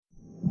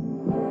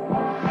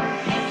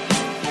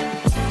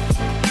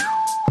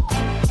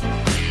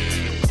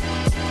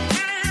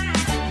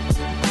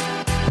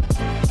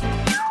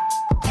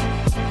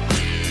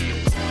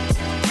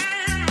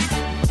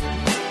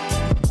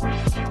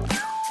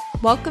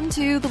Welcome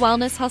to the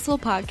Wellness Hustle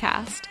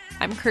podcast.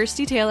 I'm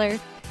Kirsty Taylor,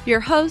 your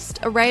host,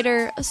 a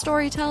writer, a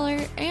storyteller,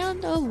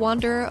 and a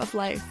wanderer of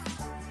life.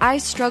 I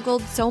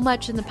struggled so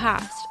much in the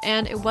past,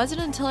 and it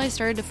wasn't until I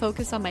started to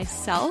focus on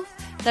myself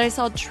that I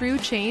saw true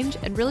change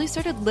and really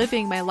started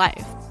living my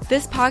life.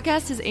 This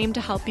podcast is aimed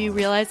to help you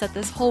realize that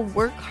this whole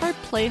work hard,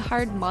 play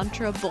hard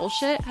mantra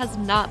bullshit has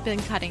not been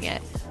cutting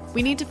it.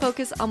 We need to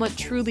focus on what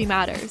truly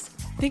matters.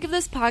 Think of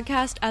this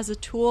podcast as a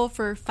tool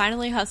for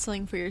finally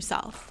hustling for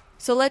yourself.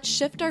 So let's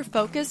shift our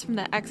focus from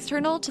the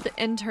external to the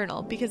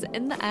internal, because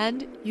in the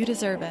end, you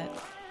deserve it.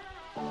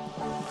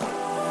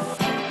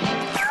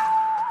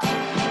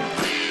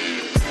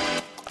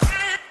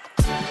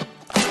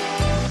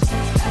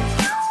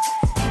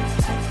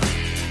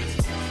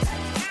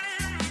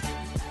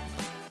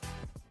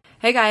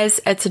 Hey guys,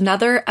 it's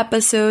another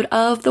episode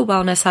of The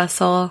Wellness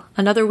Hustle.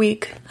 Another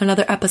week,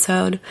 another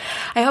episode.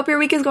 I hope your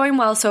week is going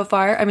well so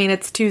far. I mean,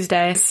 it's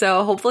Tuesday,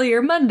 so hopefully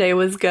your Monday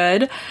was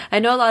good. I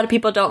know a lot of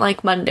people don't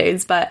like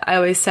Mondays, but I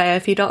always say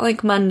if you don't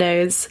like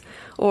Mondays,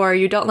 or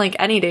you don't like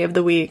any day of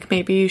the week,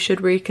 maybe you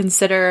should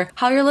reconsider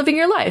how you're living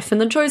your life and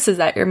the choices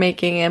that you're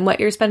making and what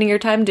you're spending your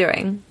time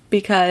doing.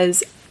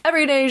 Because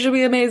every day should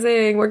be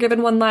amazing. We're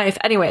given one life.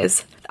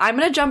 Anyways, I'm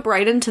going to jump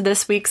right into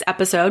this week's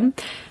episode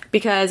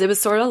because it was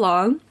sort of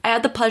long. I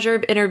had the pleasure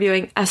of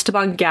interviewing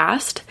Esteban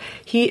Gast.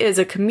 He is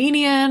a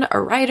comedian,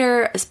 a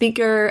writer, a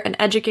speaker, an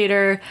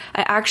educator.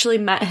 I actually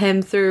met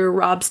him through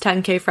Rob's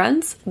 10K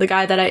Friends, the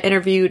guy that I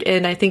interviewed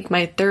in, I think,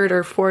 my third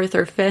or fourth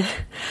or fifth,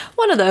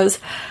 one of those.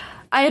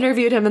 I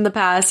interviewed him in the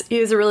past. He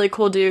was a really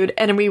cool dude,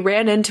 and we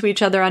ran into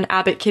each other on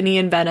Abbot Kinney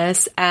in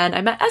Venice, and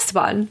I met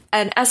Esteban.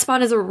 And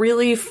Esteban is a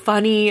really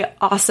funny,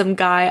 awesome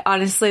guy.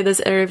 Honestly,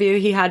 this interview,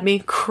 he had me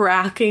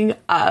cracking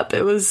up.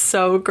 It was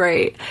so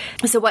great.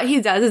 So what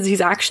he does is he's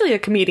actually a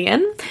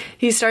comedian.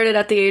 He started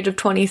at the age of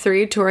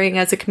 23 touring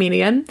as a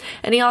comedian,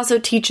 and he also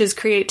teaches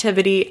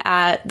creativity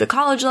at the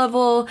college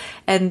level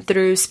and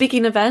through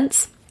speaking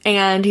events.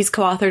 And he's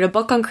co-authored a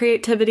book on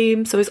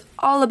creativity, so he's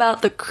all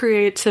about the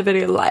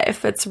creativity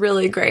life. It's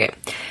really great.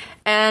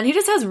 And he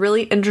just has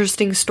really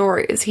interesting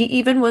stories. He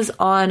even was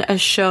on a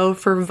show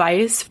for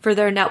Vice, for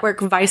their network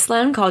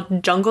Viceland,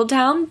 called Jungle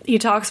Town. He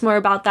talks more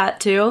about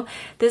that too.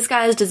 This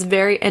guy is just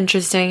very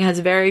interesting, has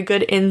very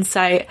good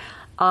insight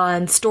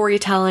on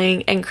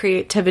storytelling and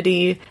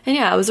creativity. And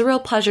yeah, it was a real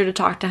pleasure to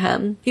talk to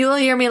him. You will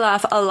hear me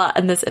laugh a lot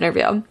in this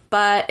interview.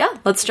 But yeah,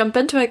 let's jump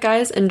into it,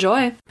 guys.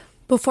 Enjoy.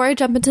 Before I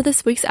jump into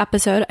this week's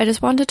episode, I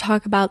just wanted to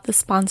talk about the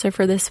sponsor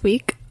for this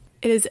week.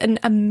 It is an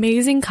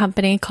amazing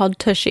company called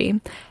Tushy,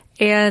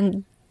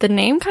 and the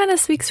name kind of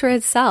speaks for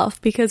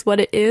itself because what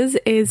it is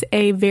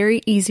a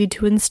very easy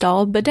to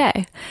install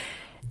bidet.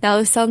 Now,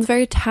 this sounds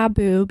very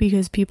taboo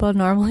because people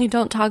normally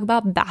don't talk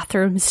about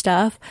bathroom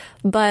stuff,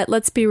 but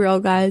let's be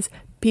real, guys.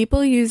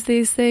 People use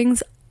these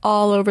things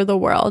all over the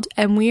world,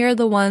 and we are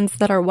the ones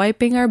that are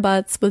wiping our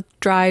butts with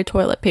dry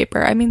toilet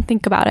paper. I mean,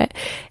 think about it.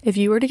 If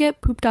you were to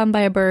get pooped on by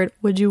a bird,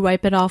 would you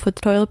wipe it off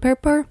with toilet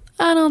paper?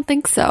 I don't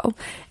think so.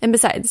 And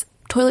besides,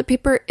 toilet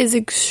paper is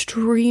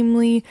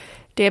extremely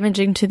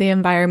damaging to the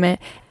environment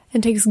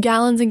and takes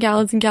gallons and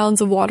gallons and gallons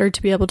of water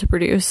to be able to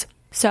produce.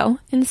 So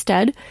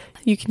instead,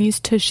 you can use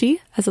Tushy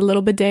as a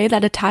little bidet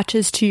that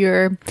attaches to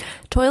your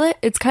toilet.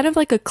 It's kind of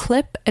like a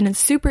clip, and it's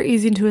super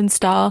easy to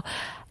install,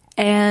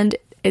 and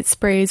it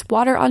sprays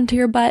water onto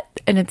your butt,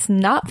 and it's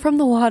not from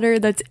the water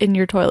that's in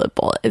your toilet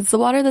bowl. It's the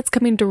water that's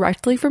coming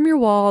directly from your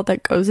wall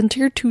that goes into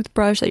your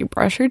toothbrush that you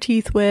brush your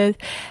teeth with.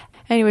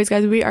 Anyways,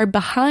 guys, we are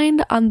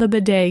behind on the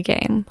bidet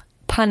game,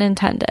 pun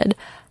intended.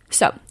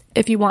 So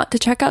if you want to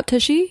check out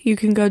Tushy, you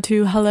can go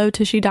to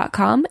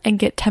hellotushy.com and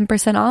get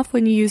 10% off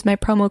when you use my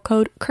promo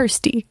code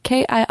Kirsty,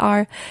 Kirstie.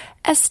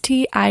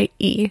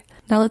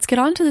 Now let's get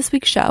on to this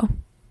week's show.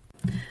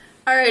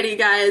 Alrighty,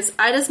 guys,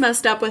 I just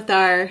messed up with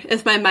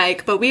my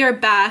mic, but we are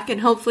back,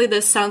 and hopefully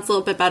this sounds a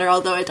little bit better,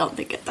 although I don't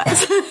think it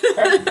does.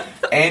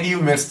 And you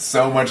missed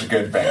so much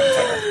good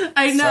banter.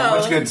 I know. So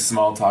much good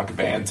small talk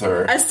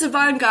banter.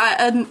 Esteban got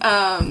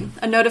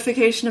a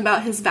notification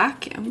about his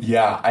vacuum.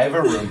 Yeah, I have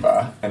a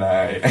Roomba,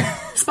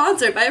 and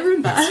Sponsored by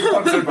Roomba.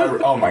 Sponsored by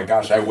oh my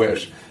gosh, I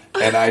wish.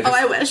 And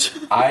I wish.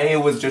 I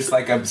was just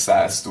like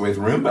obsessed with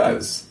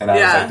Roombas. And I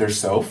was like, they're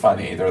so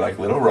funny. They're like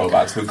little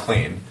robots who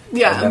clean.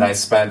 Yeah. And then I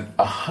spent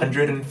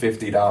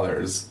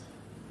 $150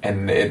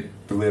 and it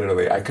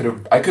literally, I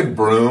could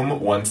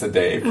broom once a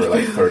day for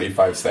like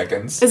 35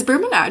 seconds. Is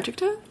broom an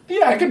adjective?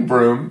 Yeah, I could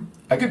broom.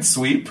 I could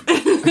sweep.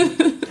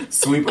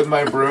 Sweep with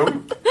my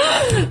broom.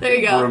 There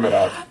you go. Broom it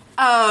up.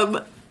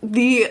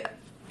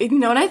 You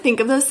know, when I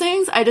think of those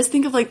things, I just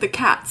think of, like, the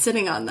cat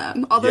sitting on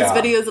them. All those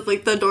videos of,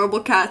 like, the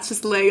adorable cats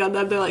just laying on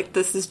them. They're like,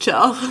 this is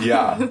chill.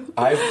 Yeah.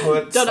 I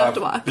put Don't have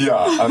to watch. Yeah,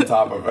 on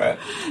top of it.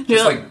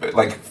 Just,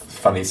 like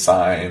funny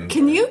signs.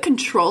 Can you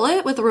control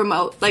it with a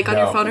remote, like, on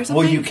your phone or something?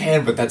 Well, you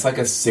can, but that's, like,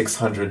 a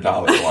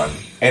 $600 one.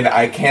 And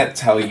I can't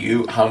tell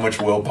you how much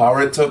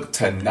willpower it took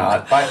to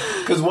not buy.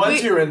 Because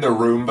once you're in the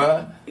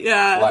Roomba...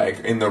 Yeah.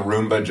 Like, in the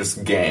Roomba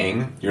just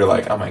gang, you're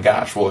like, oh my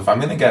gosh, well, if I'm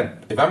gonna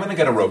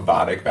get a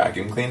robotic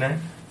vacuum cleaner,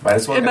 Might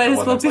as well get the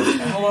one that's like,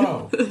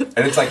 hello.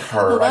 And it's like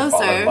her. Hello, I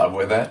fall in love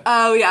with it.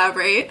 Oh, yeah,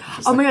 right?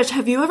 Oh, my gosh.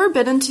 Have you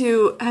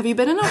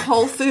been in a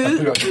Whole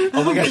Foods?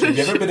 Oh, my gosh. Have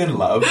you ever been in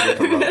love with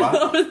a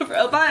robot? With a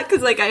robot?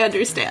 Because, like, I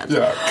understand.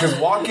 Yeah. Because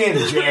walk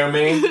in,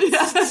 Jeremy.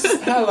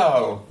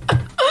 Hello.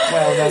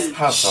 Wellness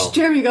hustle.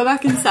 Jeremy, go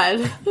back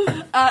inside.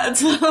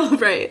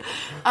 Right.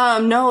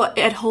 No,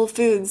 at Whole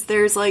Foods,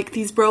 there's, like,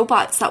 these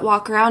robots that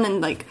walk around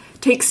and, like,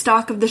 take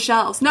stock of the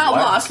shelves. Not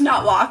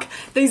walk.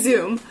 They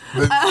zoom.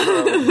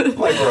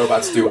 Like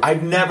robots do.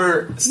 I've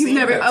never seen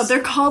this. Oh, they're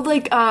called,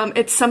 like,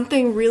 it's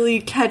something really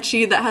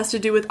catchy that has to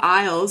do with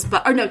aisles,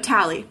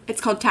 Tally.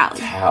 It's called Tally.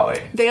 Tally.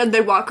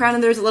 They walk around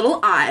and there's a little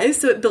eye,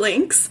 so it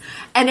blinks,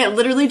 and it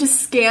literally just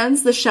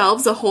scans the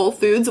shelves of Whole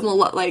Foods and will,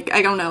 like,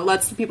 I don't know,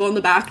 lets the people in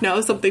the back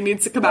know something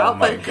needs to come out. Oh,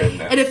 my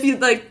goodness. And if you,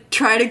 like,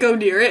 try to go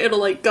near it, it'll,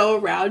 like, go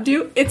around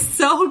you. It's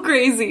so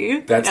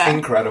crazy. That's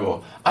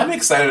incredible. I'm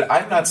excited.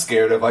 I'm not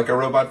scared of, like, a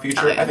robot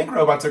future. Okay. I think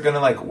robots are going to,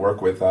 like,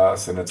 work with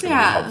us, and it's going to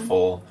be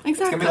helpful. Exactly. It's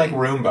going to be like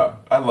Roomba.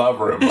 I love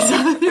Roomba.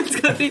 It's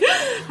going to be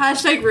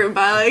 #Roomba.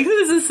 Like,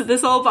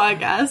 this whole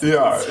podcast.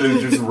 Yeah,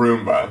 it's just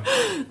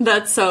Roomba.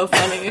 That's so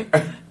funny.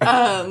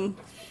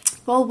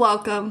 Well,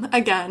 welcome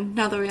again,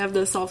 now that we have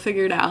this all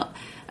figured out.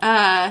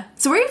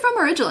 So where are you from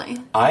originally?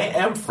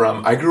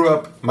 I grew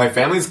up, my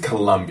family's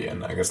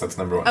Colombian. I guess that's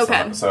number one.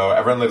 Okay. So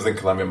everyone lives in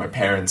Colombia. My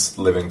parents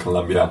live in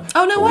Colombia.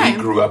 Oh, no way. We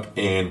grew up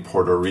in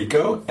Puerto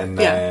Rico and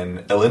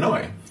then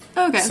Illinois.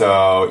 Okay.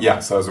 So, I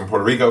was in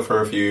Puerto Rico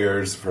for a few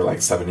years, for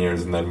like 7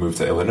 years, and then moved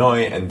to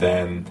Illinois, and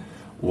then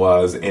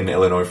was in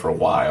Illinois for a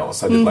while.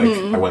 So I did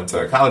I went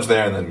to college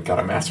there and then got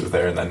a master's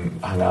there and then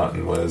hung out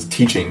and was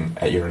teaching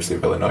at University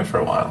of Illinois for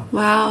a while.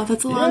 Wow,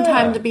 that's a long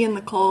time to be in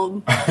the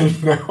cold. I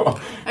know.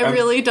 I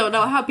really don't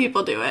know how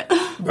people do it.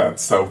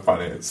 That's so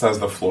funny. Says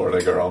the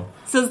Florida girl.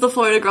 Says the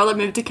Florida girl that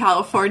moved to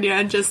California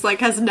and just, like,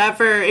 has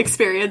never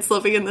experienced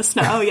living in the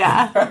snow.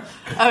 Yeah.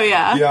 Oh,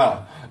 yeah.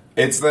 Yeah.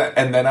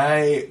 And then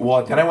I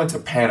went to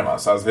Panama.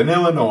 So I was in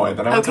Illinois,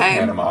 then I went to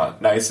Panama.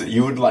 Nice,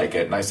 you would like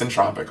it, nice and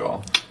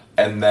tropical.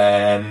 And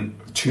then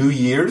 2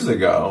 years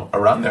ago,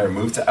 around there, I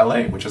moved to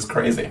LA, which is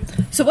crazy.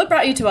 So what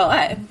brought you to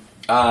LA?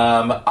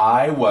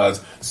 I've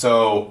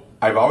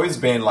always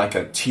been like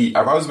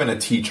I've always been a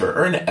teacher,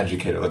 or an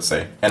educator, let's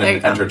say, and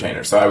an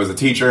entertainer. So I was a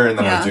teacher, and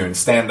then I was doing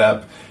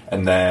stand-up,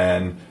 and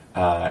then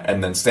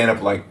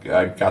stand-up, like,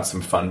 I got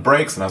some fun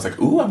breaks, and I was like,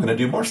 ooh, I'm going to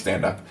do more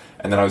stand-up.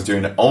 And then I was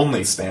doing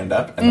only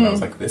stand-up, and then I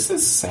was like, this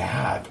is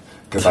sad.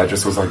 Because I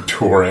just was, like,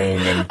 touring,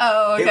 and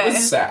it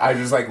was sad. I was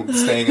just, like,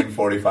 staying in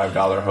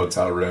 $45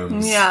 hotel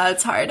rooms. Yeah,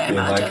 it's hard, I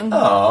imagine.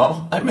 Like,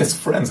 oh, I miss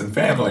friends and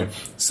family.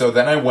 So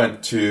then I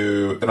was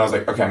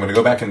like, okay, I'm going to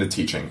go back into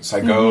teaching. So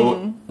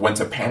I went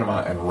to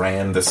Panama and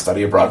ran the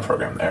study abroad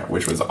program there,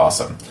 which was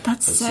awesome.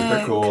 That's sick.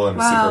 Super cool and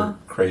super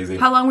crazy.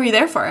 How long were you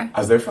there for? I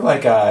was there for,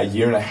 like, a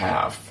year and a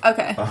half.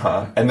 Okay.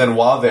 And then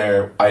while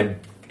there, I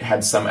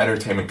had some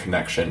entertainment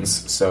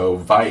connections. So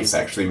Vice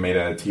actually made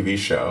a TV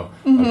show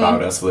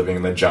about us living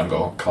in the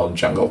jungle called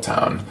Jungle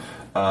Town.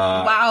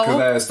 Wow. Because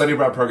the study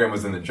abroad program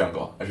was in the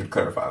jungle. I should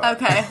clarify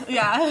that. Okay,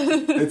 yeah.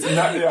 It's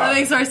not, That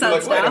makes more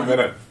sense now. Wait a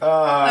minute.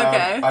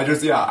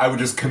 Okay. I would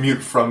just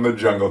commute from the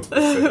jungle to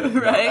the city.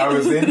 Right. I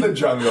was in the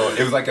jungle. It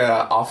was like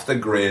a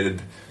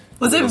off-the-grid,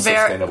 was it very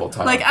sustainable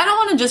time. Like, I don't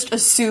want to just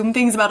assume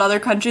things about other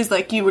countries,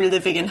 like you were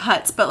living in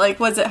huts, but, like,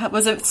 was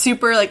it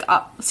super, like,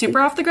 super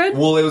off the grid?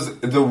 Well, it was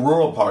the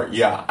rural part.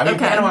 Yeah, I mean,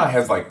 Panama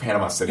has, like,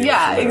 Panama City.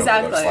 Yeah,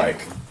 exactly.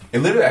 It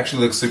literally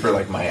actually looks super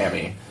like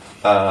Miami.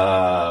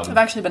 I've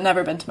actually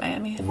never been to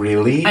Miami.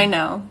 Really? I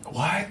know.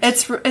 What?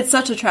 It's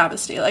such a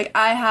travesty. Like,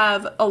 I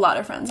have a lot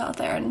of friends out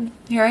there, and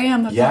here I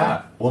am.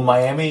 Well,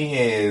 Miami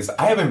is.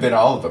 I haven't been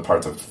all of the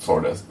parts of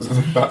Florida.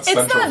 Not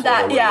Central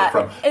Florida, where you're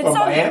from. But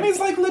Miami's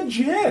like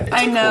legit. It's a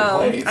cool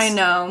place. I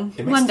know.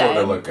 It makes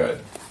Florida look good.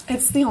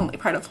 It's the only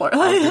part of Florida.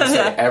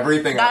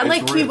 Everything. That,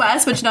 like, Key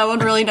West, which no one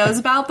really knows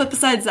about, but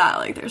besides that,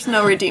 like, there's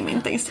no redeeming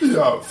things to do.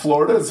 Yeah,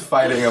 Florida's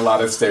fighting a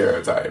lot of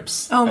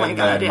stereotypes. Oh my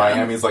God,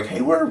 Miami's like,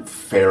 hey, we're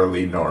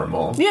fairly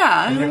normal.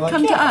 Yeah, and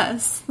come to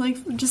us. Like,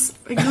 just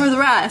ignore the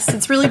rest.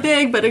 It's really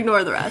big, but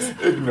ignore the rest.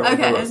 Ignore the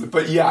rest.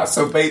 But yeah,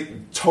 so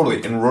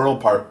totally, in rural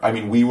part, I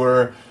mean, we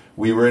were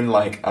in,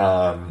 like,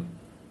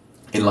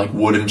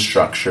 wooden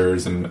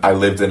structures, and I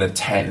lived in a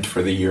tent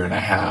for the year and a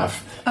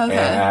half. Okay.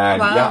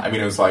 And wow. I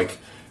mean, it was like,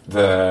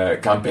 the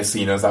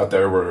campesinos out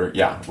there were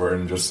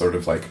in just sort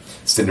of like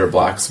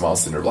small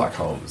cinder block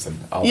homes and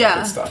all that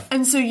good stuff.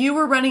 And so you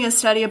were running a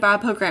study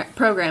abroad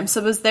program.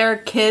 So was there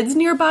kids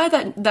nearby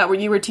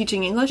that you were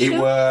teaching English to? It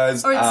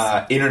was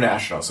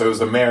international. So it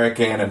was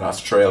American and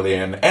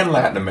Australian and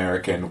Latin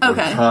American would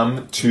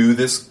come to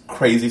this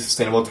crazy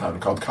sustainable town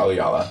called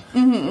Kalayala.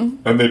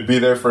 Mm-hmm. And they'd be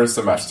there for a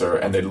semester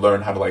and they'd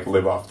learn how to, like,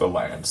 live off the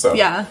land. So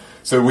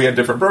So we had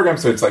different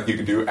programs. So it's like you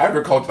could do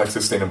agriculture, like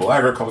sustainable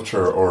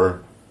agriculture,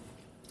 or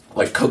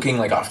like cooking,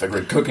 like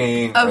off-the-grid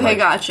cooking. Okay, or like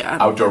gotcha.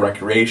 Outdoor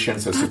recreation,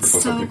 so super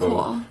cool. So people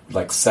cool.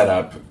 like set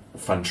up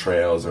fun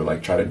trails or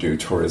like try to do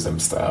tourism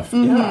stuff.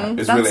 Mm-hmm. Yeah,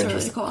 it's really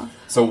interesting. Really cool.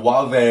 So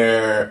while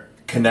they're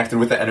connected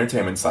with the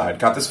entertainment side,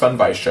 got this fun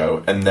Vice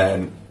show, and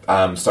then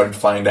started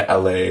flying to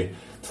LA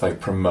to like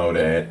promote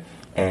it.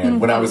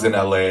 And when I was in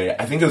LA,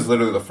 I think it was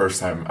literally the first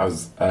time I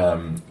was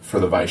for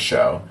the Vice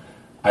show.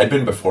 I'd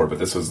been before, but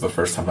this was the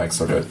first time like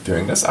sort of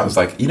doing this. I was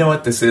like, you know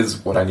what, this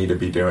is what I need to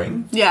be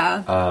doing.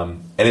 Yeah.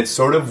 And it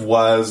sort of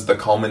was the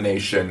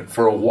culmination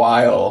for a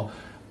while.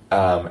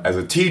 As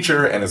a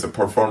teacher and as a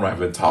performer, I've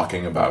been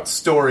talking about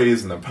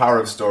stories and the power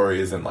of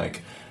stories and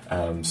like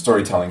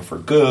storytelling for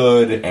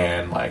good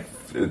and like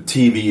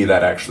TV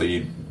that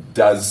actually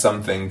does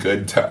something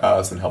good to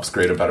us and helps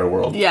create a better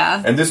world.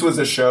 Yeah. And this was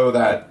a show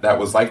that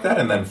was like that.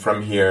 And then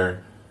from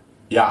here,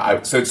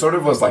 so it sort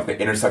of was like the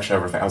intersection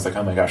of everything. I was like,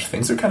 oh my gosh,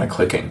 things are kind of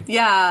clicking.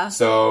 Yeah.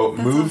 So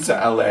moved to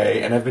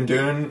LA and I've been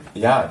doing,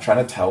 trying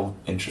to tell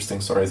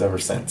interesting stories ever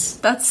since.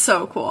 That's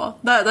so cool.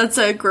 That's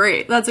a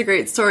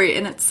great story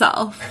in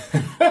itself.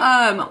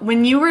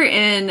 When you were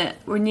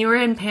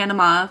in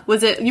Panama,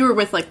 was it, you were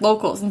with like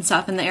locals and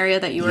stuff in the area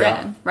that you were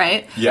in,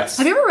 right? Yes.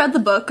 Have you ever read the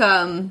book,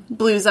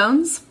 Blue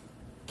Zones?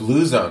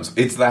 Blue Zones.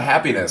 It's the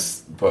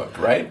happiness book,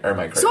 right? Or am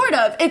I crazy? Sort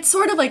of. It's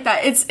sort of like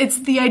that. It's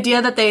the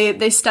idea that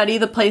they study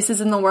the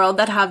places in the world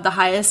that have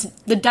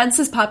the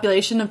densest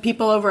population of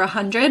people over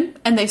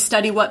 100, and they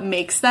study what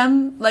makes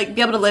them like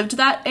be able to live to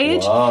that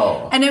age.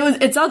 Whoa. And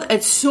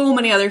it's so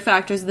many other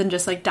factors than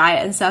just like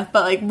diet and stuff.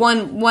 But like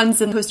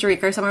one's in Costa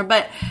Rica or somewhere.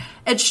 But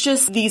it's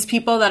just these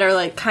people that are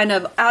like kind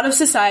of out of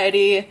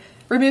society,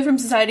 removed from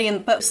society,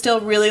 but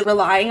still really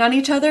relying on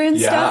each other and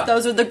stuff.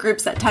 Those are the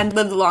groups that tend to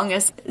live the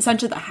longest,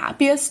 essentially the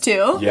happiest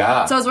too.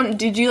 Yeah. So I was wondering,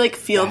 did you like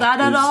feel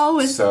that at all?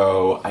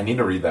 So I need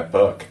to read that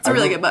book. It's a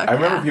really good book. I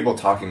remember people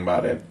talking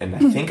about it, and I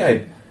think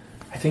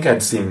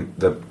I'd seen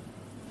the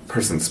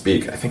person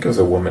speak. I think it was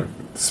a woman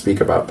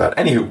speak about that.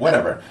 Anywho,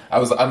 whatever.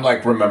 I'm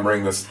like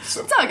remembering this.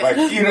 So, it's all good.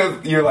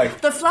 Like, you're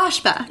like the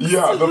flashbacks.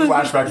 Yeah, the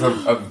flashbacks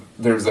of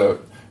there's a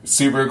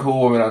super cool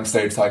woman on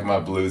stage talking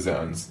about Blue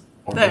Zones.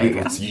 Or there maybe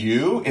it's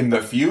you in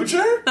the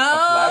future?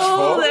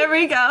 Oh, there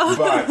we go.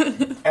 But,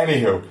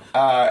 anywho,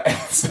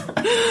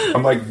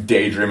 I'm like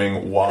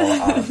daydreaming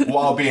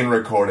while being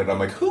recorded. I'm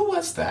like, who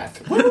was that?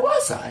 Where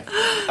was I?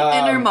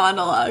 Inner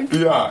monologue.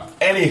 Yeah.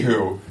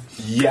 Anywho,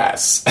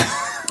 yes.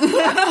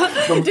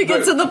 To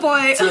get to the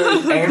point.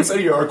 To answer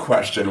your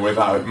question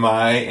without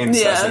my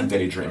incessant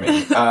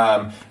daydreaming.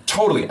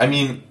 Totally. I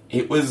mean,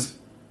 it was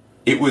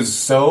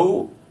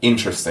so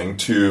interesting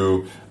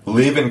to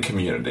live in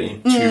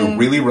community, to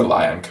really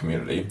rely on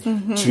community,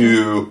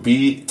 to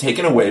be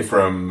taken away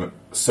from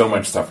so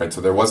much stuff, right?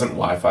 So there wasn't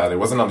Wi-Fi, there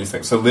wasn't all these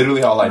things. So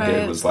literally all I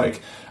did was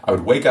like, I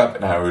would wake up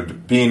and I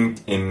would be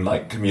in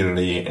like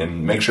community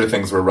and make sure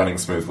things were running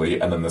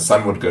smoothly, and then the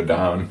sun would go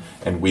down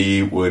and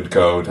we would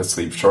go to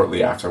sleep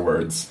shortly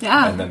afterwards.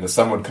 Yeah. And then the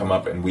sun would come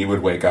up and we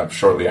would wake up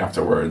shortly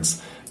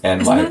afterwards.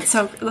 And Isn't like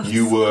that's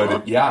you would,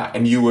 cool.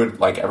 and you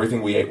would like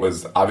everything we ate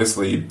was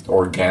obviously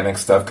organic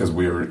stuff because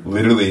we were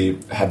literally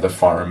had the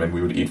farm and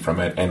we would eat from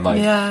it. And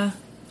like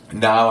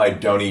now I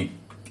don't eat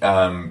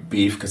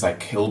beef because I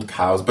killed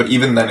cows. But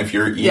even then, if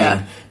you're eating,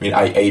 I mean,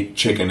 I ate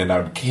chicken and I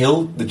would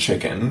kill the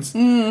chickens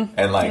and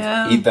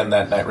like eat them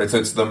that night. Right, so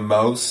it's the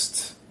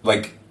most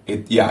like.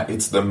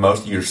 It's the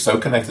most. You're so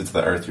connected to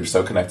the earth. You're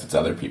so connected to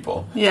other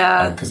people.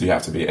 Yeah, because you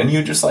have to be, and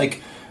you just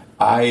like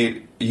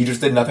you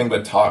just did nothing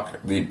but talk.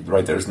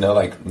 Right, there's no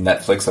like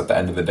Netflix at the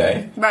end of the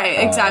day.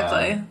 Right,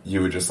 exactly.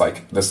 You would just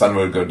like the sun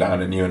would go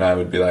down, and you and I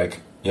would be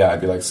like,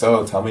 I'd be like,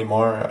 so tell me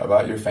more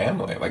about your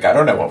family. Like I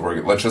don't know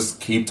let's just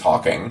keep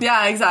talking.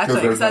 Yeah, exactly.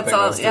 Because there's nothing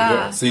else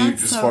to do. So you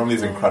just form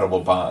these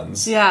incredible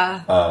bonds.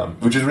 Yeah,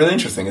 which is really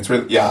interesting. It's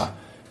really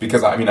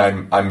because I mean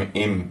I'm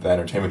in the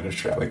entertainment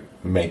industry. I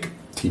like make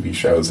TV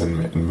shows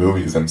and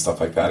movies and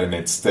stuff like that, and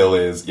it still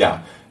is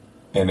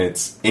and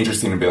it's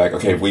interesting to be like,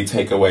 okay, if we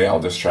take away all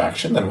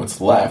distraction, then what's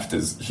left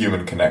is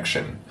human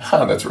connection.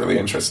 That's really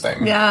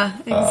interesting. Yeah,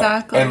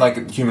 exactly. And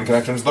like human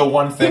connection is the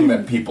one thing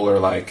that people are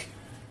like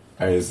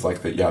is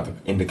like the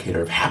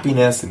indicator of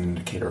happiness and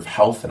indicator of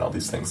health and all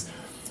these things.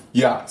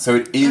 Yeah, so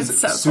it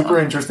is super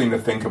interesting to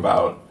think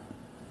about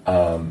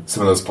some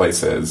of those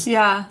places.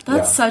 Yeah,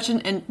 that's such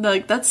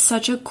that's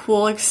such a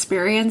cool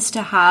experience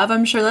to have.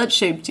 I'm sure that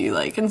shaped you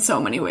like in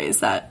so many ways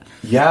that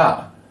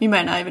you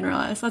might not even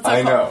realize. That's so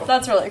cool. Know.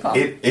 That's really cool.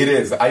 It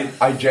is.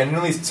 I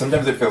genuinely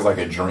sometimes it feels like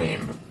a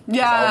dream.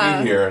 Yeah,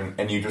 I'll be here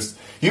and you just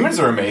humans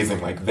are amazing.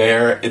 Like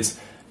it's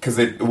because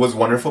it was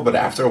wonderful, but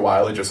after a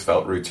while it just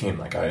felt routine.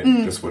 Like I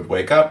just would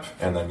wake up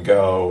and then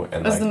go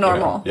and like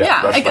normal.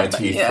 Brush my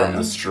teeth from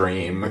the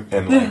stream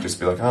and like just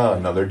be like, oh,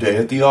 another day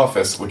at the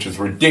office, which is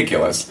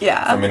ridiculous.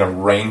 Yeah, I'm in a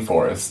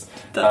rainforest.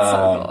 That's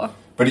so cool.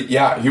 But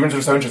humans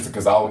are so interesting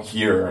because I'll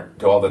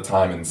go all the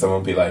time and someone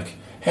will be like,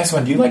 hey,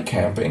 Esteban, do you like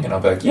camping? And I'll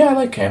be like, yeah, I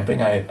like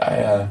camping. And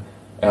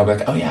I'll be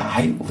like, oh yeah,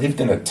 I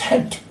lived in a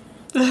tent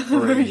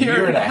for a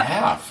year and a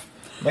half.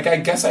 Like, I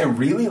guess I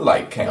really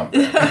like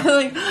camping.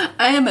 Like,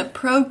 I am a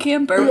pro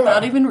camper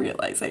without even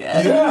realizing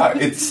it. Yeah,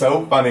 it's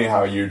so funny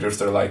how you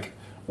just are like,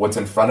 what's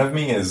in front of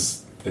me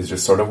is is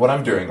just sort of what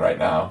I'm doing right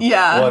now.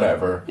 Yeah.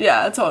 Whatever.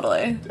 Yeah,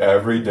 totally.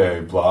 Every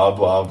day, blah,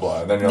 blah,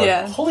 blah. And then you're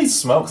like, holy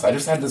smokes, I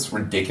just had this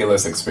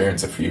ridiculous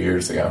experience a few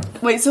years ago.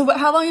 Wait, so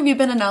how long have you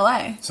been in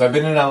LA? So I've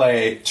been in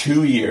LA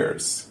 2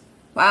 years.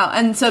 Wow,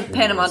 and so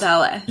Panama to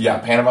LA. Yeah,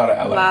 Panama to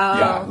LA. Wow.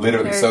 Yeah,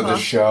 literally. Very so cool. the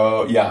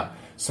show,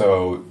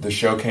 So the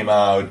show came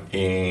out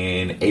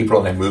in April,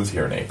 and I moved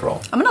here in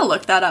April. I'm going to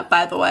look that up,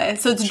 by the way.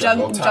 So it's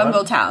Jungle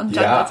Town.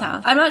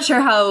 I'm not sure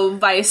how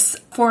Vice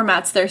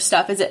formats their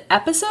stuff. Is it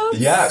episodes?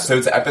 Yeah, so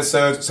it's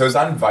episodes. So it's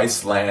on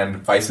Viceland,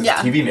 Vice's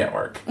TV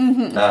network.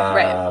 Mm-hmm.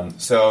 Right.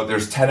 So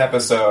there's 10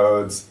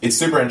 episodes. It's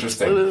super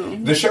interesting.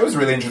 Ooh. The show is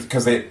really interesting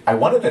because I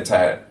wanted it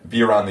to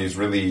be around these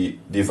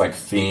like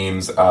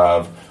themes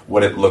of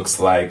what it looks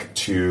like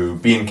to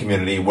be in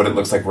community, what it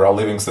looks like we're all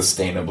living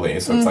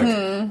sustainably. So it's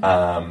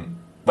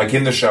like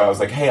in the show, I was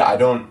like, hey,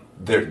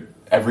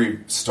 every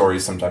story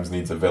sometimes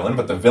needs a villain,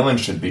 but the villain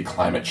should be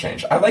climate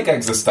change. I like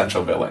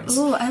existential villains.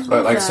 Ooh, I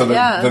love that. So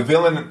the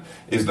villain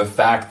is the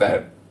fact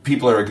that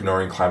people are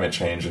ignoring climate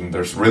change, and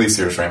there's really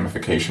serious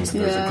ramifications.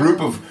 And there's a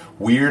group of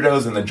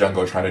weirdos in the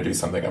jungle trying to do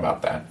something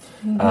about that.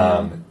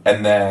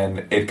 And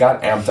then it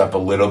got amped up a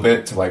little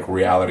bit to like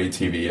reality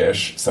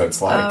TV-ish. So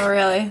it's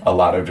like a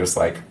lot of just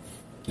like,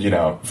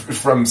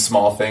 from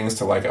small things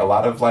to like a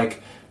lot of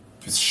like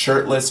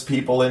shirtless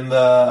people in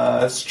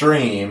the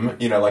stream,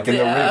 like in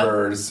the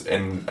rivers,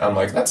 and I'm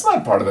like, that's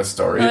not part of the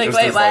story. Like, it just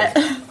wait, is what?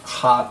 like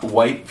hot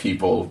white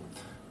people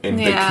in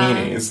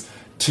bikinis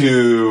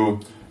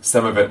to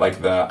some of it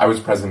like I was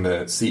president of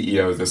the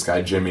CEO, this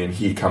guy Jimmy, and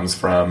he comes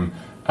from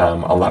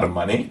a lot of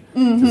money.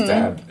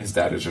 His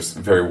dad is just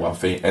very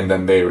wealthy, and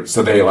then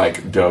they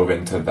like dove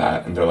into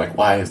that, and they're like,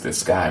 why is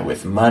this guy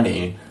with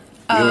money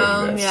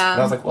doing this?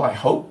 And I was like, well, I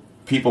hope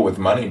people with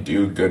money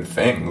do good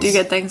things. Do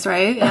good things,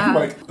 right? Yeah.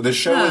 Like, the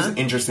show was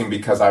interesting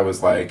because I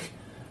was like,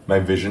 my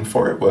vision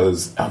for it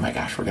was, oh my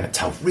gosh, we're going to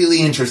tell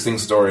really interesting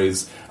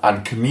stories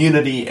on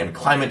community and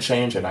climate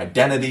change and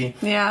identity.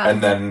 Yeah.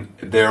 And then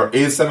there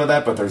is some of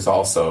that, but there's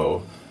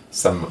also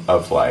some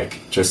of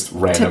like just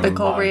random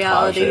typical montages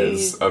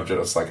reality of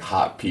just like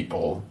hot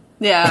people.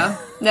 Yeah.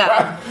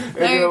 Yeah. And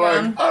there you're you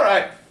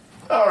like,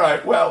 all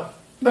right, well,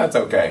 that's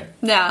okay.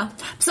 Yeah.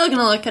 I'm still going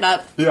to look it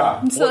up. Yeah.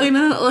 I'm still going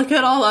to look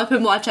it all up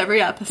and watch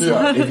every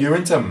episode. Yeah, if you're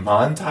into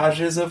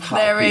montages of hot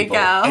people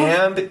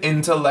and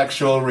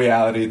intellectual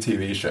reality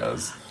TV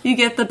shows. You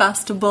get the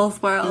best of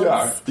both worlds.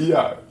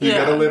 Yeah.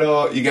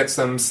 You get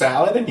some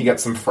salad and you get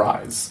some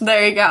fries.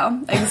 There you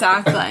go.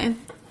 Exactly.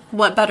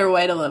 What better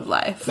way to live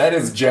life? That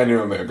is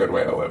genuinely a good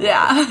way to live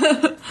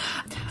life.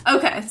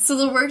 Okay, so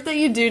the work that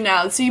you do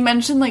now, so you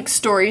mentioned like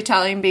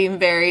storytelling being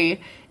very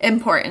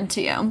important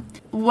to you.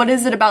 What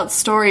is it about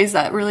stories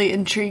that really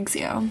intrigues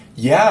you?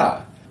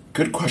 Yeah,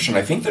 good question.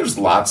 I think there's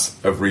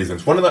lots of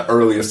reasons. One of the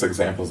earliest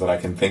examples that I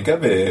can think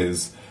of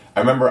is,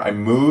 I remember I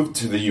moved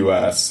to the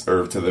U.S.,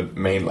 or to the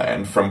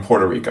mainland, from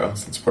Puerto Rico,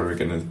 since Puerto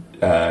Rican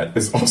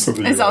is also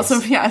the U.S. It's also,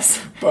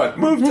 yes. But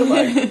moved to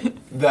like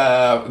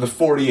the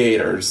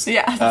 48ers.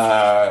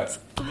 Yes.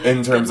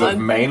 In terms of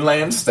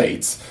mainland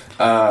states.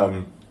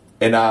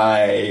 And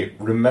I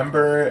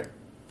remember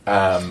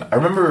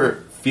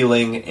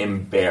feeling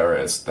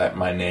embarrassed that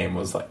my name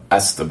was like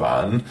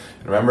Esteban.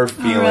 I remember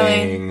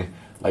feeling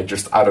like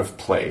just out of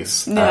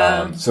place.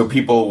 Yeah. So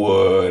people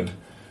would,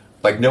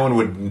 like,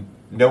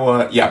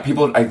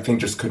 people I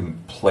think just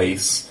couldn't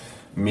place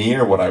me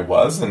or what I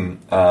was, and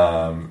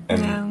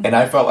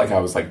I felt like I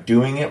was like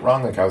doing it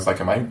wrong. Like I was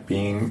like, am I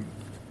being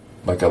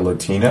like a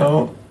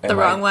Latino? The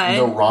wrong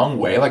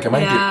way. Like, am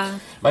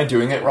I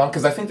doing it wrong?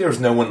 Because I think there was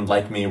no one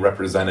like me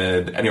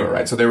represented anywhere,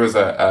 right? So there was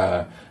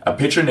a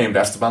pitcher named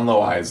Esteban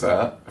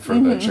Loaiza for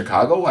the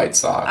Chicago White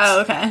Sox.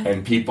 Oh, okay.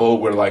 And people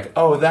were like,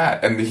 oh,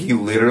 that. And he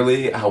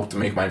literally helped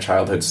make my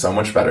childhood so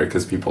much better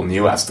because people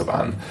knew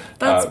Esteban.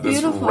 That's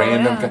beautiful,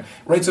 guy.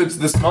 Right, so it's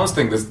the smallest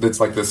thing. It's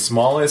like the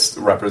smallest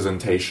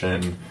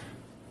representation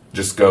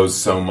just goes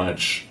so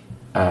much...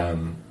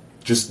 it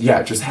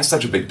just has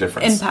such a big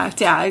difference.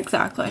 Impact, yeah,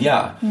 exactly.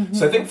 Yeah.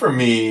 So I think for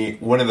me,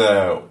 when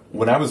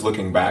I was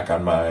looking back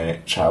on my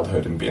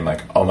childhood and being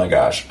like, oh my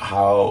gosh,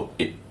 how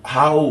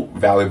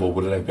valuable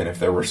would it have been if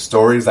there were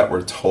stories that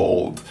were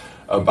told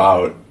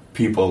about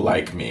people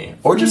like me,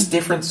 or just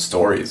different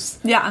stories.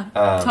 Yeah,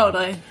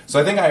 totally. So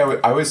I think I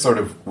always sort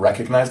of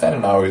recognized that,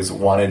 and I always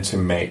wanted to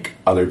make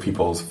other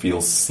people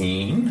feel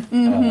seen.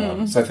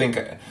 So I think,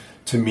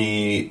 to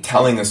me,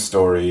 telling a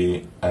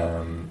story...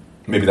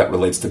 maybe that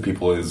relates to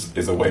people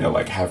is a way to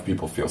like have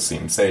people feel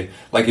seen. Say,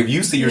 like, if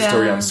you see your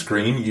story on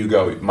screen, you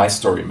go, my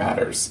story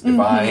matters. If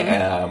I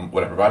am,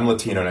 if I'm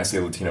Latino and I see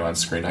a Latino on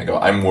screen, I go,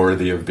 I'm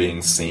worthy of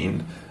being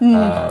seen.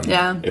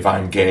 If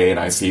I'm gay and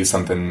I see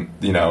something,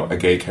 a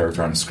gay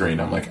character on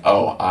screen, I'm like,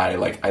 oh, I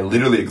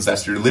literally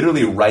exist. You're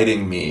literally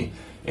writing me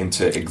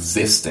into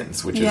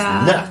existence, which is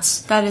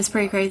nuts. That is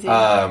pretty crazy.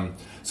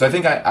 So I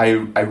think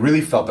I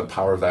really felt the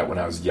power of that when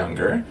I was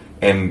younger,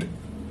 and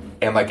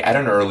like at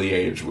an early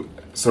age,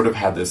 sort of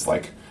had this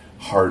like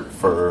heart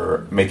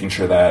for making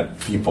sure that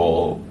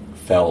people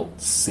felt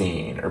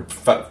seen, or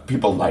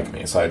people like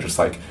me. So I just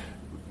like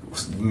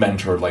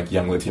mentor like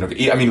young Latino.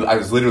 I mean, I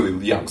was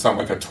literally young, so I'm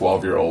like a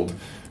 12-year-old.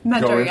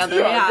 Mentoring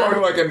going to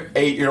like an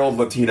 8-year-old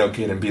Latino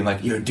kid and being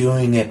like, "You're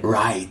doing it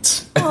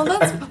right." Oh,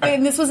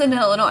 and this was in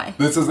Illinois.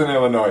 This is in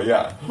Illinois,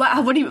 yeah.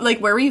 Wow, what do you like?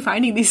 Where were you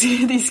finding these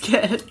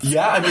kids?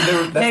 Yeah, I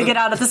mean, they get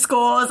out of the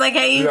schools like,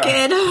 "Hey, you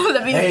kid."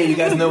 Hey, you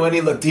guys know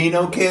any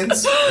Latino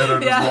kids? And they're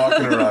just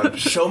walking around.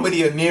 Show me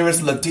your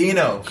nearest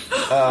Latino.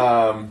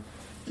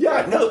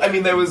 Yeah, no, I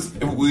mean,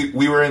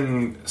 we were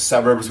in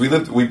suburbs.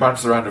 We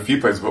bounced around a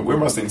few places, but we were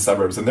mostly in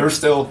suburbs, and there were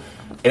still.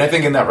 And I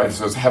think in that, right,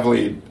 so it was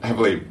heavily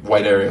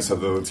white area, so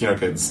the Latino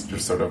kids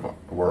just sort of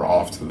were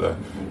off to the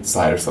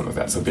side or something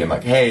like that. So being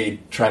like, hey,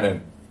 trying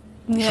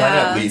to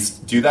at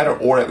least do that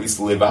or at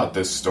least live out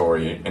this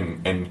story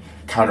and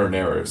counter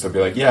narrative. So be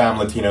like, yeah, I'm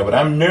Latino, but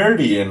I'm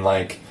nerdy and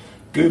like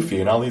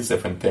goofy and all these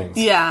different things.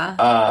 Yeah.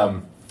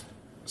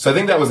 So I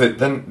think that was it.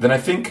 Then I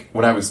think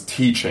when I was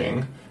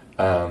teaching,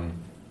 I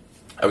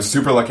was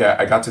super lucky.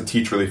 I got to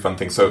teach really fun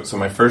things. So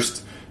my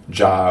first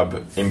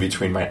job in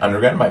between my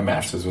undergrad and my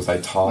master's was I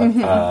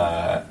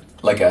taught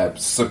like a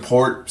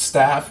support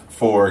staff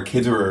for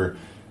kids who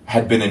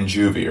had been in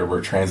juvie or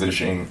were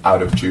transitioning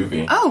out of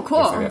juvie. Oh,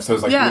 cool. Like so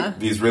it was like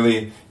these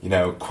really,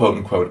 quote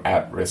unquote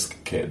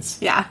at-risk kids.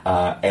 Yeah.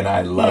 And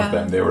I loved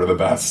them. They were the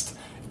best.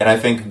 And I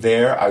think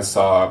there I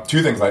saw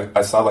two things.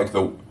 I saw like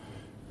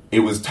it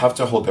was tough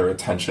to hold their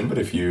attention, but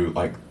if you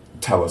like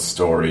tell a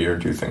story or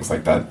do things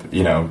like that,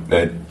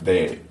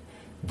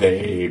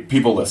 that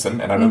people listen,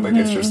 and I don't think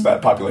it's just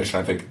that population.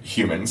 I think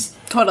humans.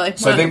 Totally.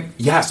 So I think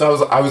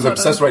so I was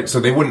obsessed, right?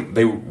 So they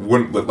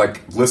wouldn't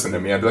like listen to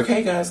me. I'd be like,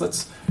 hey guys,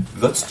 let's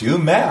do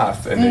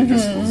math, and they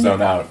just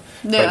zone out.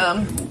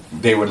 Yeah.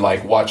 But they would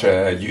like watch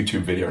a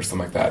YouTube video or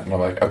something like that, and I'm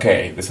like,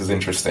 okay, this is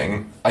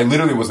interesting. I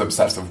literally was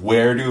obsessed of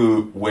where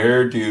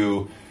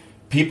do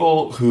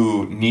people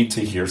who need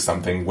to hear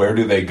something, where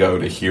do they go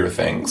to hear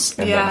things,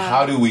 and then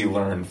how do we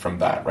learn from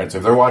that, right? So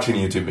if they're watching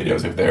YouTube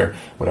videos, if they're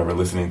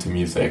listening to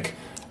music.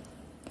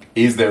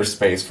 Is there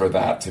space for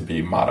that to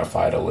be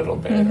modified a little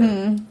bit?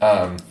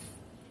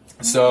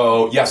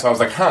 So I was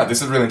like,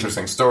 this is really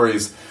interesting.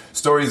 Stories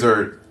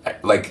are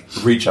like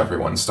reach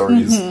everyone.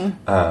 Stories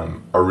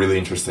are really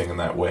interesting in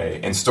that way.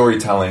 And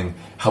storytelling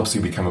helps you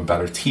become a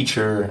better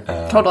teacher.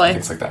 Totally.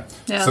 Things like that.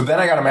 Yeah. So then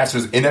I got a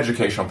master's in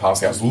educational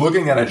policy. I was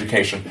looking at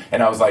education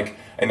and I was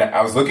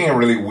looking at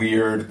really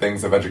weird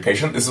things of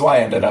education. This is why I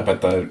ended up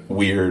at the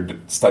weird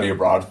study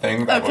abroad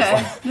thing. That okay.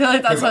 I feel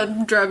like that's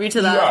what drove you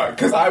to that. Yeah,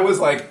 because I was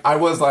like, I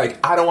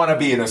don't want to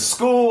be in a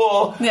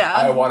school. Yeah.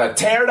 I want to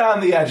tear down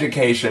the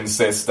education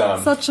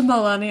system. Such a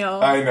millennial.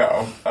 I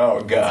know.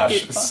 Oh,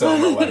 gosh. So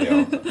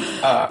millennial.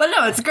 But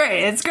no, it's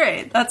great. It's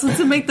great. That's what's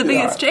to make the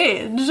biggest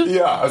change.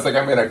 Yeah, I was like,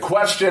 I'm going to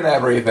question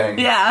everything.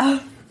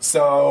 Yeah.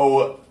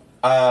 So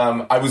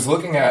I was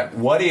looking at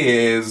what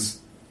is...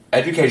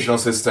 Educational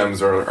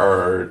systems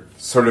are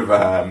sort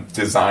of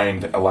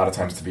designed a lot of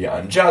times to be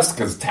unjust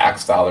because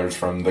tax dollars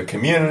from the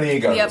community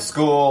go to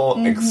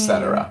school,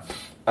 etc.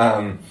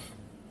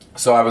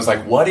 So I was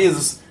like, what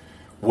is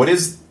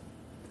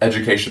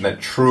education that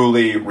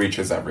truly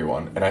reaches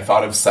everyone? And I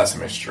thought of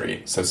Sesame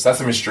Street. So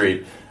Sesame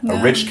Street, a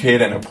rich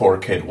kid and a poor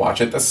kid watch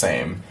it the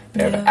same.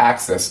 They have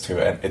access to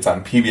it. It's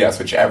on PBS,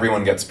 which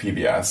everyone gets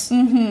PBS.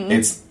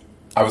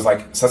 I was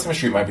like, Sesame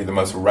Street might be the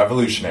most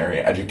revolutionary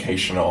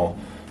educational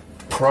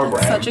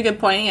program. That's such a good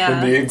point,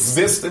 in the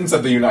existence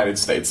of the United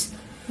States.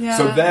 Yeah.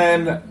 So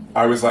then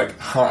I was like,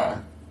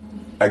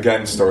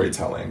 again,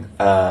 storytelling.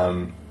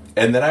 And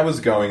then I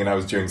was going and I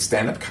was doing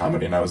stand-up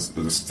comedy, and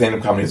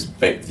stand-up comedy is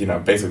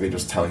basically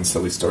just telling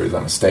silly stories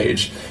on a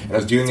stage. And I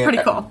was doing Pretty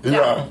cool.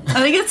 Yeah.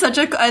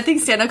 I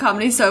think stand-up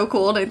comedy is so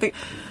cool, and I think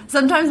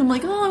sometimes I'm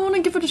like, I want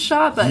to give it a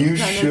shot, but you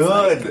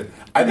should.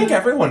 I think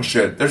everyone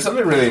should. There's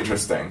something really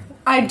interesting.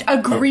 I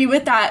agree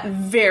with that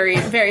very,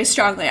 very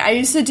strongly. I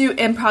used to do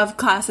improv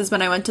classes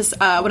when I went to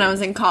when I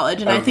was in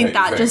college, and I think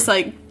that just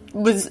like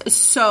was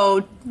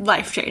so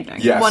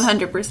life-changing. Yes,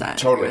 100%.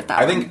 Totally.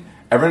 I think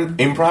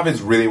improv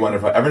is really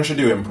wonderful. Everyone should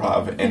do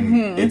improv,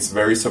 and it's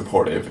very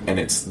supportive, and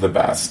it's the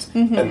best.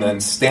 And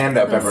then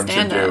stand-up, everyone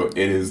should do.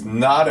 It is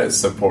not as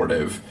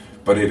supportive.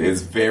 But it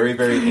is very,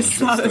 very interesting.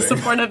 It's not as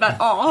supportive at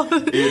all.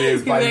 It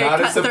is. By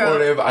not as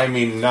supportive, I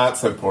mean not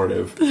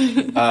supportive.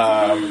 It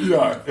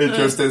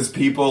just is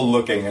people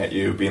looking at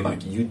you being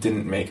like, you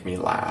didn't make me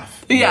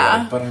laugh. And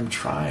like, but I'm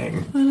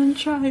trying.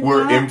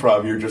 Where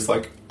improv, you're just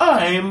like,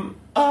 I'm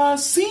a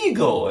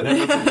seagull. And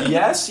everyone's like,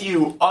 yes,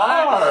 you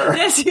are.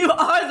 Yes, you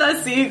are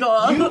the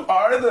seagull. You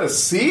are the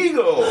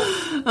seagull.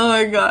 Oh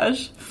my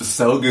gosh.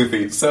 So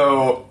goofy.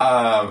 So, so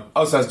I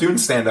was doing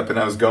stand-up and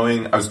I was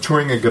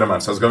touring a good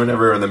amount. So I was going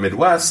everywhere in the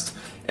Midwest.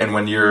 And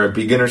when you're a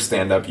beginner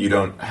stand-up, you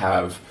don't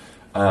have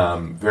you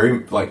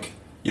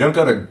don't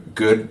go to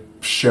good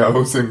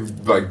shows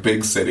in like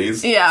big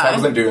cities. Yeah. So I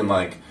wasn't doing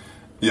like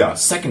Yeah,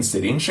 second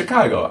city in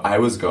Chicago. I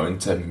was going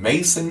to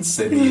Mason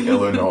City,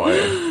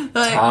 Illinois,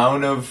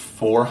 town of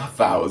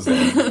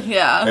 4,000.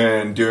 Yeah.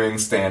 And doing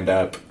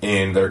stand-up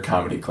in their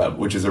comedy club,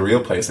 which is a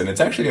real place. And it's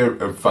actually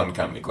a fun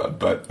comedy club,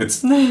 but it's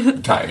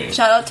tiny.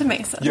 Shout out to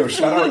Mason. Yo,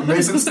 shout out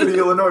Mason City,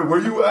 Illinois. Where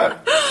you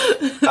at?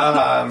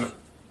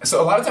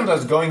 So a lot of times I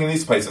was going in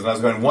these places, and I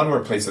was going one where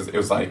places, it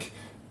was like,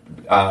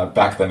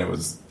 back then it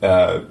was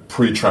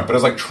pre-Trump, but it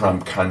was like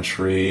Trump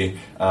country.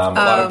 A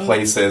lot of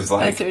places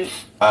like...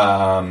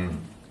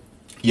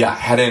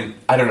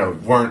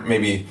 weren't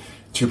maybe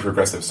too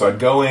progressive. So I'd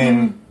go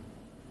in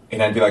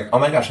and I'd be like, oh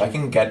my gosh, I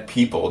can get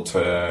people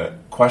to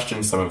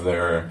question some of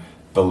their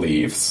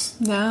beliefs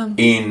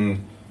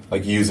in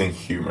like using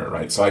humor,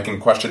 right? So I can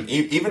question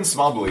even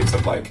small beliefs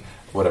of like,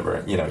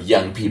 whatever,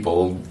 young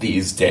people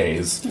these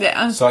days.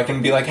 Yeah. So I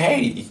can be like,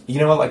 hey, you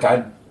know what, like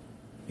I'd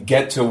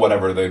get to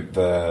whatever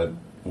the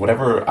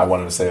whatever I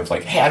wanted to say of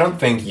like, hey, I don't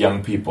think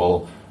young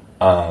people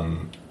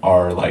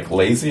are like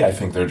lazy. I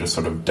think they're just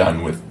sort of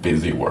done with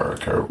busy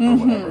work or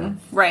whatever.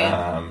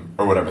 Right.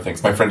 Or whatever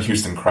things. My friend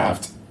Houston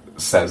Kraft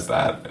says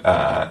that,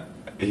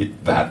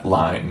 that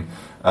line.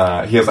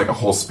 He has like a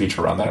whole speech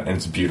around that, and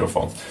it's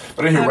beautiful.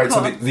 But anyway, right,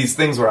 cool. So these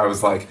things where I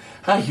was like,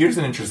 here's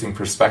an interesting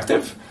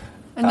perspective.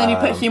 And then you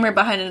put humor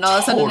behind it, and all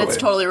of a sudden it's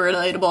totally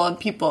relatable, and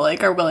people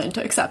like are willing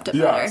to accept it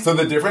better. So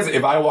the difference,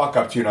 if I walk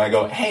up to you and I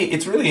go, hey,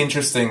 it's really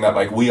interesting that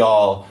like we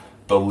all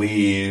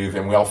believe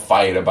and we all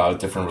fight about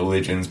different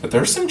religions, but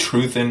there's some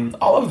truth in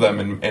all of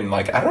them, and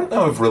like I don't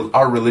know if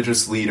our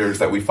religious leaders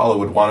that we follow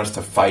would want us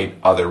to fight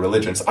other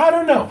religions. I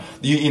don't know.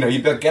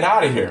 You'd be like, get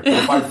out of here. But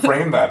if I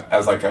frame that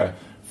as like a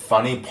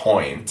funny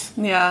point,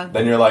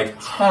 then you're like,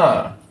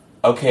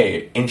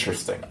 okay,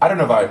 interesting. I don't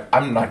know if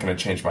I'm not going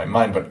to change my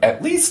mind, but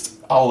at least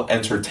I'll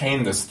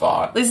entertain this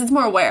thought. At least it's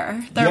more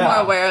aware. They're more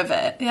aware of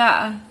it.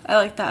 Yeah, I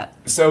like that.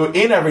 So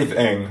in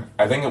everything,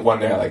 I think one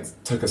day I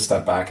like took a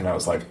step back and I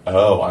was like,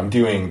 oh, I'm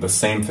doing the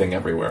same thing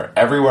everywhere.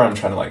 Everywhere I'm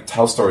trying to like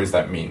tell stories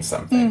that mean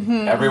something.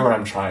 Mm-hmm. Everywhere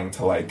I'm trying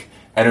to like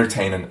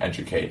entertain and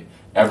educate.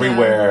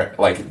 Everywhere,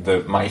 like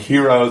my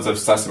heroes of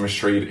Sesame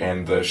Street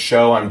and the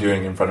show I'm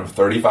doing in front of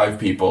 35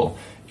 people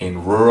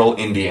in rural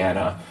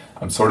Indiana,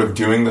 I'm sort of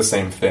doing the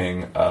same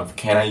thing of,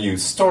 can I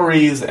use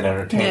stories and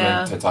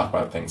entertainment to talk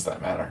about things that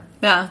matter?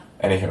 Yeah.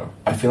 Anywho,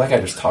 I feel like I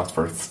just talked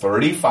for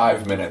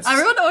 35 minutes.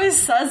 Everyone always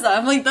says that.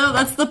 I'm like, no,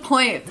 that's the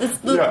point.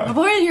 The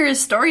point here is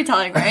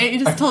storytelling, right?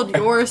 You just told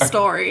your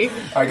story.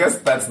 I guess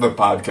that's the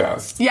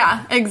podcast.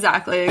 Yeah,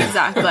 exactly.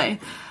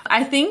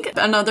 I think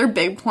another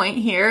big point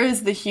here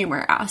is the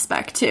humor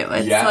aspect, too.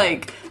 It's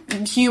like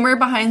humor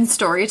behind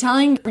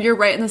storytelling. You're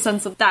right in the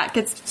sense of that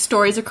gets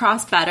stories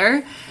across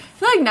better.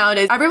 I feel like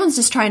nowadays, everyone's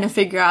just trying to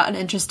figure out an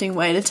interesting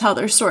way to tell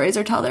their stories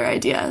or tell their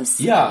ideas.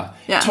 Yeah,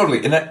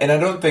 totally. And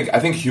I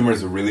think humor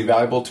is a really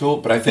valuable tool,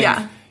 but I think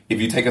if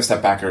you take a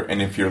step back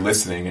and if you're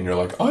listening and you're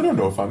like, oh, I don't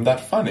know if I'm that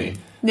funny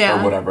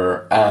or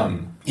whatever,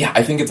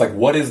 I think it's like,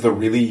 what is the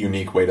really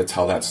unique way to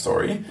tell that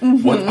story?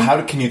 Mm-hmm.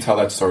 How can you tell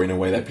that story in a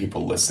way that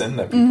people listen,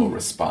 that people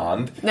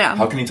respond? Yeah.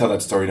 How can you tell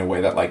that story in a way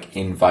that like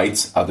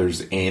invites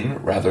others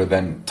in rather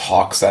than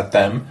talks at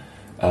them?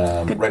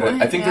 Right?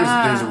 I think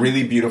there's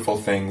really beautiful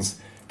things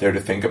there to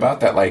think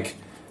about that, like,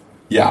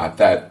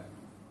 that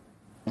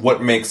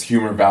what makes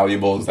humor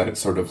valuable is that it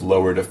sort of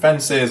lower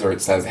defenses, or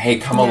it says, hey,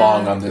 come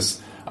along on this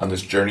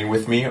journey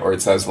with me, or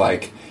it says,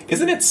 like,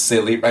 isn't it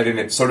silly, right? And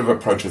it sort of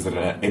approaches it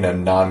in a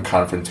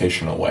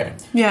non-confrontational way.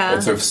 Yeah.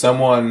 Right? So if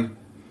someone,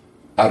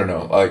 I don't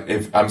know, like,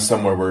 if I'm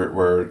somewhere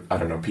where I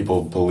don't know,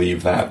 people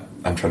believe that,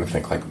 I'm trying to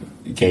think, like,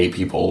 gay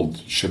people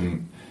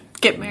shouldn't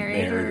get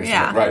married or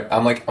right?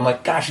 I'm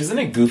like, gosh, isn't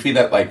it goofy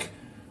that, like,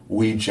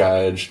 we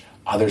judge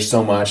others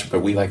so much, but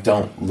we like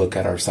don't look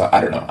at ourselves. I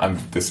don't know.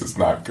 This is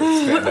not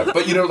good stand up,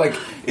 but like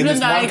in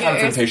this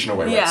non-confrontational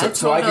way. Right? Yeah,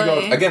 so I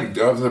could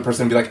go to the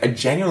person and be like, I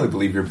genuinely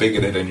believe you're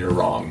bigoted and you're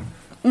wrong,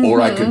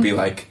 or I could be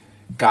like,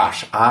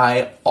 gosh,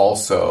 I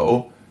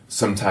also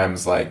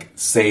sometimes like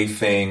say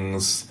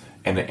things,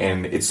 and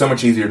it's so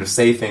much easier to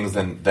say things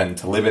than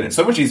to live it. It's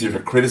so much easier to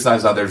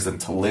criticize others than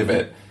to live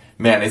it.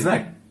 Man, isn't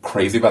that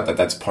crazy about that?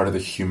 That's part of the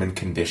human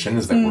condition,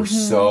 is that we're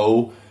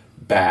so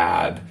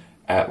bad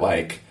at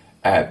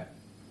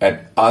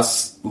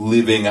us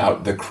living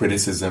out the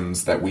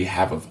criticisms that we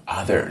have of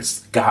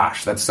others.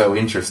 Gosh, that's so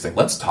interesting.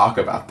 Let's talk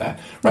about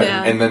that, right?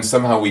 Yeah. And then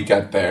somehow we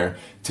get there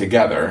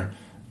together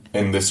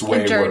in this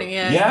way. Journey,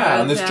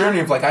 journey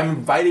of like, I'm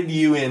invited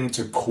you in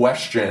to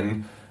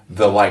question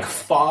the like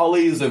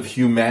follies of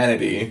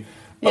humanity,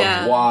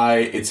 of why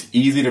it's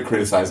easy to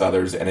criticize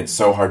others and it's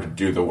so hard to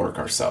do the work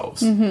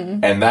ourselves.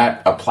 Mm-hmm. And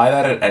apply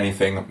that at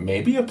anything.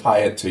 Maybe apply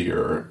it to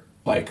your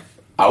like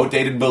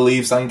outdated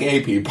beliefs on gay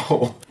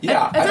people.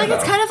 I feel like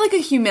it's kind of like a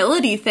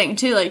humility thing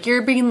too. Like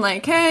you're being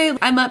like, hey,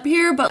 I'm up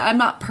here, but I'm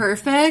not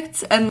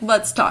perfect, and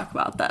let's talk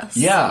about this.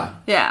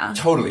 Yeah,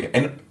 totally.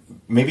 And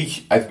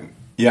maybe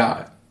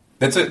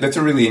that's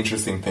a really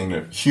interesting thing.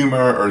 To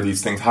humor or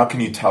these things. How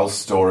can you tell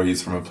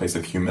stories from a place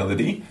of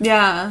humility? And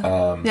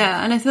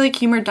I feel like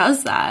humor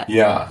does that.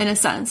 In a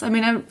sense. I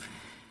mean,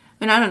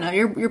 And I don't know,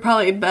 you're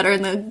probably better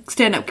in the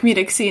stand-up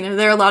comedic scene. Are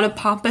there a lot of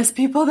pompous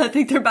people that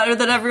think they're better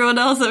than everyone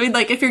else? I mean,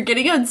 like, if you're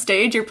getting on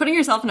stage, you're putting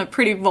yourself in a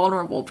pretty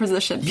vulnerable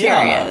position,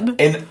 period. Yeah,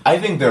 and I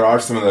think there are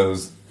some of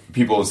those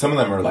people, some of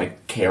them are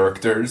like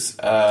characters.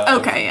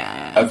 Of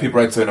people,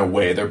 right? So in a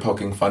way, they're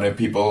poking fun at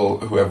people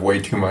who have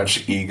way too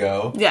much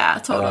ego. Yeah,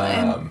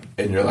 totally.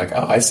 And you're like,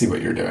 oh, I see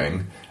what you're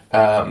doing.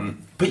 But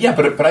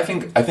I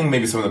think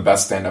maybe some of the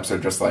best stand-ups are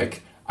just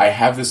like, I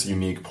have this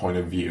unique point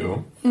of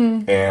view,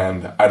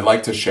 and I'd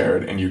like to share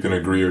it, and you can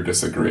agree or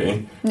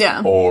disagree.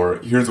 Yeah. Or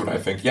here's what I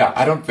think. Yeah,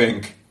 I don't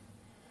think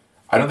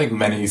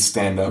many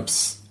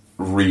stand-ups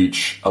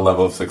reach a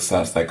level of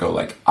success that go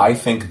like, I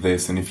think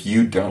this, and if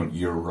you don't,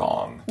 you're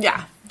wrong.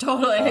 Yeah,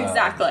 totally,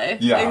 exactly.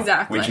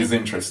 Exactly. Which is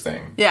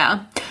interesting.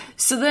 Yeah.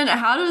 So then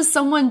how does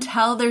someone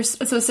tell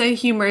so say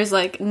humor is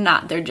like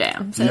not their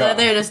jam, so that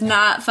they're just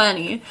not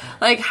funny.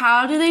 Like,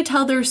 how do they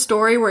tell their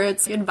story where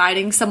it's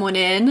inviting someone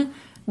in,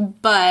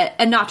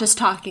 and not just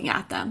talking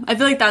at them? I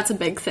feel like that's a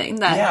big thing,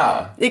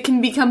 that it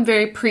can become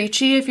very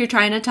preachy if you're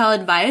trying to tell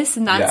advice,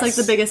 and that's like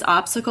the biggest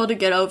obstacle to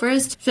get over,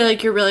 is to feel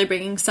like you're really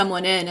bringing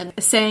someone in and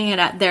saying it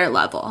at their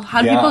level.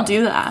 How do people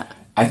do that?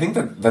 I think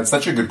that's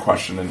such a good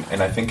question,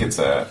 and I think it's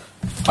a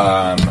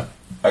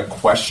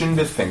question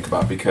to think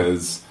about,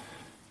 because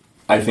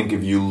I think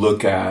if you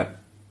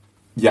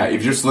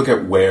just look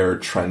at where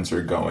trends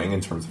are going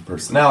in terms of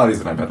personalities,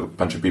 and I bet a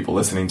bunch of people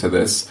listening to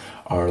this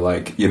are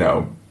like,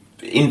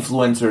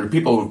 influencer,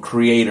 people,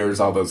 creators,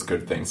 all those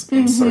good things.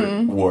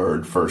 Insert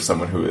word for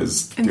someone who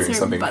is doing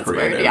something buzzword,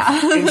 creative.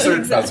 Yeah.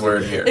 Insert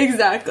buzzword here.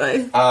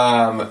 Exactly.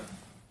 I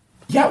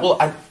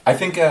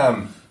think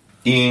I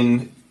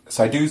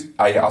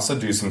also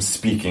do some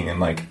speaking in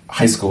like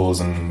high schools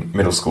and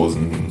middle schools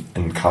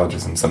and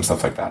colleges and some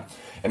stuff like that.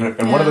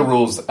 And one of the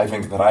rules I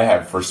think that I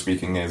have for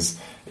speaking is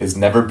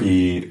never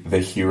be the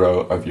hero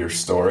of your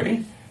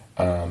story.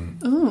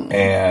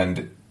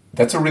 And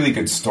that's a really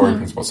good story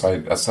principle.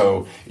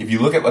 So if you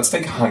look at, let's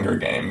take Hunger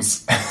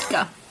Games.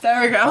 Yeah,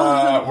 there we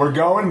go. We're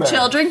going there.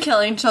 Children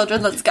killing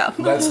children. Let's go.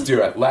 Let's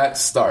do it.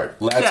 Let's start.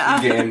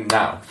 Let's begin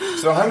now.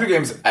 So Hunger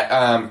Games,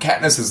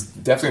 Katniss is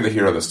definitely the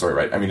hero of the story,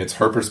 right? I mean, it's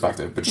her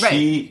perspective, but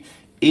she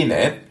in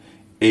it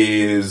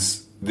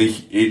is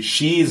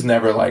she's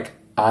never like,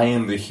 I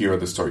am the hero of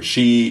the story.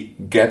 She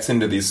gets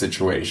into these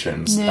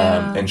situations,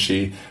 and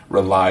she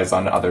relies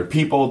on other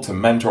people to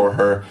mentor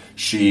her.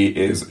 She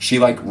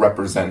like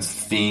represents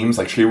themes,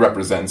 like she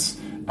represents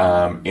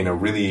in a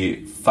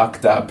really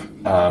fucked up,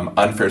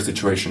 unfair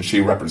situation. She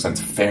represents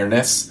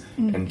fairness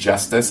and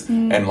justice,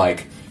 and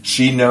like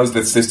she knows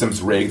that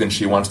system's rigged, and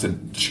she wants to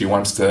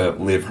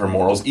live her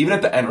morals. Even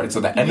at the end, right? So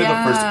the end of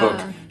the first book,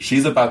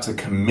 she's about to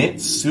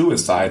commit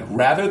suicide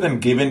rather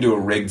than give into a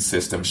rigged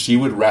system. She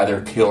would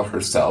rather kill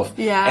herself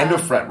and a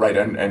friend, right?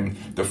 And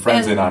the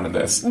friends in on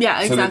this.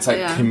 Yeah, exactly. So it's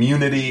like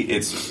community.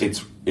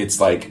 It's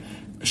like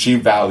she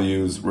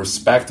values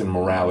respect and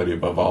morality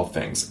above all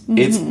things.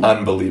 It's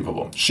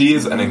unbelievable. She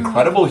is an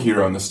incredible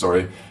hero in the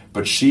story,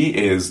 but she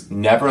is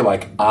never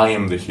like, I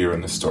am the hero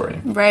in the story.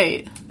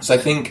 Right. So I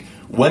think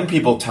when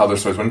people tell their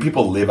stories, when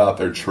people live out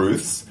their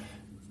truths,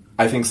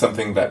 I think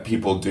something that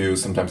people do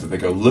sometimes is they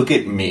go, look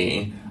at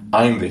me,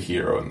 I'm the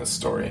hero in this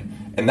story.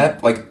 And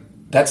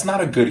that's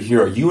not a good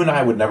hero. You and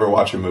I would never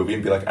watch a movie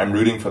and be like, I'm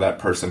rooting for that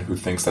person who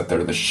thinks that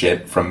they're the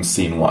shit from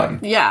scene one.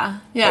 Yeah,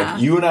 yeah.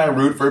 Like, you and I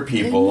root for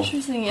people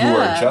who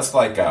are just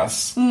like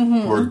us,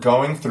 who are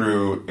going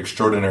through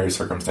extraordinary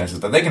circumstances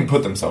that they can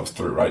put themselves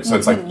through, right? So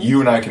it's like, you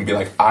and I can be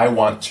like, I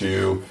want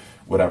to,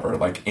 whatever,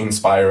 like,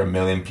 inspire 1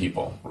 million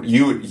people.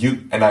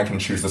 You and I can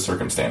choose the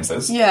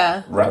circumstances.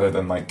 Yeah. Rather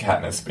than, like,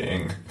 Katniss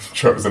being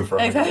chosen for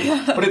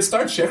exactly. But it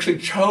starts, she actually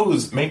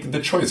made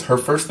the choice. Her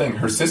first thing,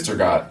 her sister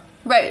got...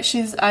 Right,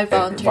 I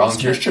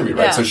volunteers tribute,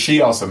 right? Yeah. So she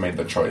also made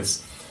the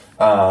choice.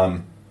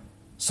 So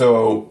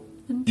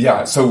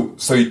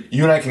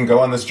you and I can go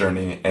on this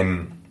journey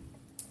and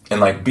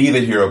like be the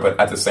hero, but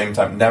at the same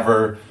time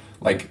never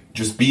like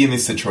just be in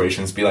these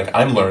situations, be like,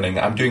 I'm learning,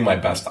 I'm doing my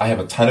best. I have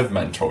a ton of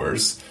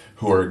mentors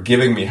who are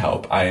giving me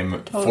help. I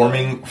am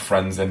forming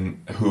friends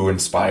who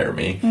inspire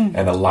me,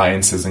 and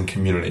alliances and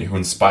community who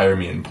inspire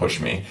me and push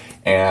me.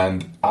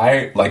 And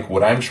I like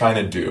what I'm trying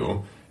to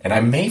do. And I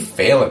may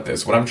fail at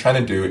this. What I'm trying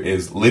to do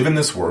is live in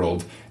this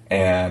world,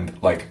 and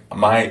like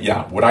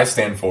what I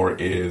stand for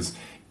is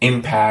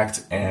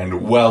impact and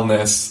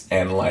wellness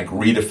and like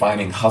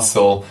redefining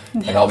hustle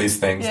and all these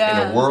things in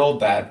a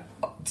world that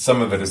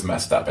some of it is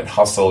messed up. And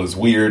hustle is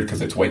weird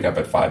because it's wake up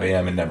at 5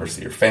 a.m. and never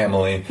see your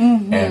family.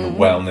 And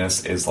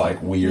wellness is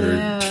like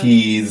weird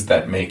teas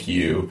that make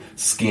you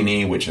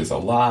skinny, which is a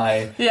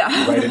lie.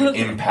 Yeah. Right? And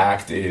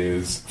impact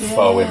is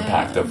faux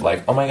impact of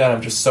like, oh my God,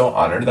 I'm just so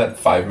honored that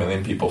 5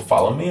 million people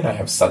follow me and I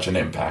have such an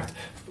impact.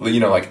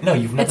 You know, like, no,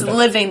 you've never It's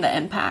living the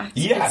impact.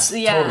 Yes,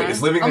 totally.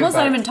 It's living the impact. Almost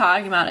not even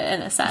talking about it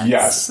in a sense.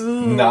 Yes.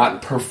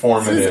 Not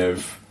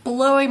performative.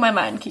 Blowing my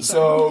mind.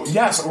 So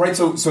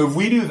if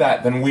we do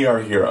that, then we are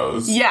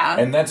heroes. Yeah.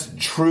 And that's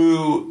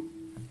true.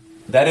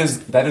 That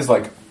is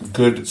like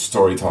good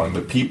storytelling.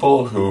 The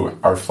people who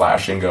are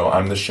flashing go,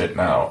 I'm the shit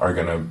now, are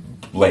going to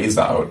blaze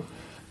out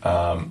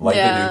like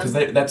they do,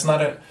 because that's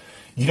not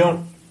you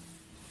don't,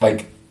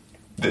 like,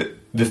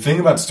 the thing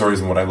about stories,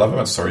 and what I love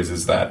about stories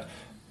is that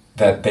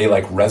they,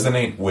 like,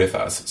 resonate with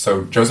us.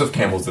 So Joseph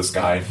Campbell's this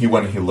guy, and he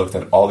went and he looked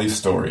at all these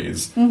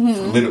stories,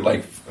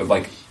 literally,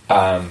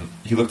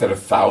 he looked at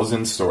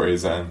 1,000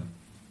 stories, and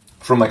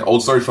from, like,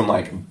 old stories, from,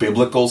 like,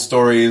 biblical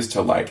stories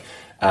to, like,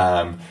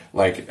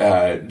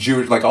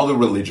 Jewish, like, all the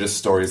religious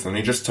stories, and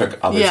he just took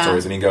other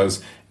stories, and he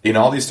goes, in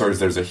all these stories,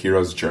 there's a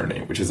hero's journey,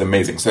 which is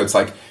amazing. So it's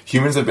like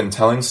humans have been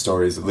telling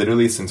stories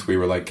literally since we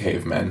were, like,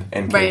 cavemen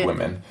and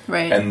cavewomen.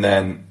 Right. And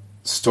then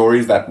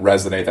stories that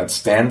resonate, that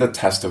stand the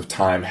test of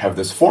time, have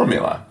this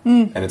formula,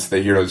 and it's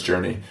the hero's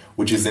journey,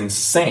 which is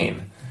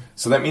insane.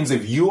 So that means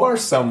if you are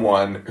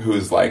someone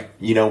who's like,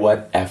 you know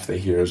what, F the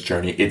hero's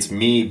journey, it's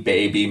me,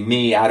 baby,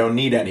 me, I don't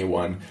need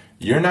anyone,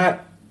 you're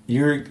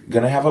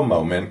gonna have a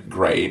moment,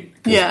 great,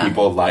 because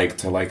people like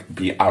to, like,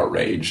 be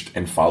outraged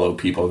and follow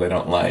people they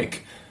don't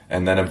like.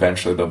 And then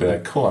eventually they'll be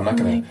like, cool, I'm not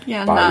going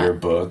to buy your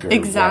book or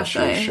watch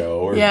your show.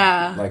 Or,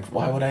 like,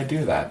 why would I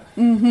do that?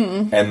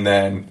 Mm-hmm. And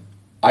then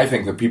I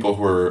think the people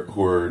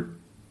who are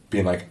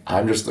being like,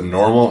 I'm just a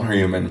normal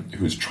human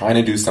who's trying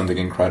to do something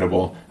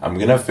incredible. I'm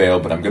going to fail,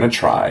 but I'm going to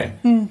try.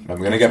 I'm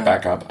going to get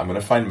back up. I'm going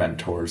to find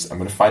mentors. I'm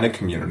going to find a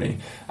community.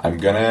 I'm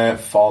going to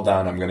fall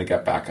down. I'm going to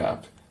get back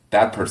up.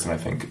 That person, I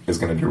think, is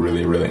going to do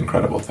really, really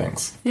incredible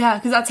things. Yeah,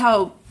 because that's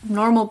how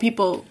normal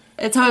people...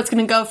 It's how it's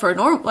going to go for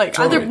normal, like,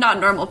 other, not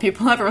normal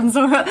people, everyone's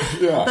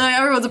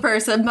everyone's a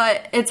person,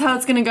 but it's how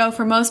it's going to go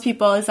for most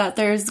people, is that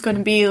there's going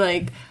to be,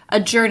 like, a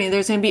journey.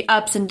 There's going to be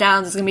ups and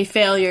downs. There's going to be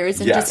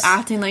failures, and just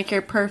acting like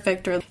you're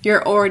perfect or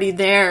you're already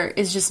there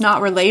is just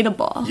not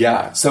relatable.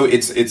 Yeah. So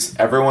it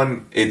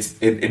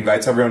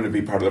invites everyone to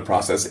be part of the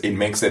process. It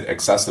makes it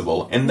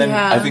accessible. And then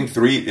I think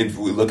if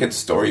we look at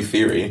story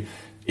theory,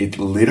 it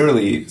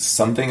literally,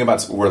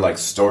 we're like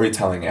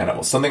storytelling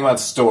animals. Something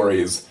about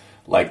stories,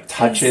 like,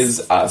 touches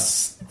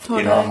us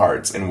in our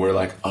hearts, and we're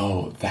like,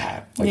 oh,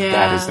 that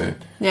is a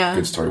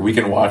good story. We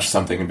can watch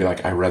something and be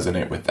like, I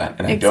resonate with that,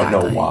 and I don't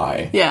know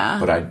why,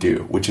 but I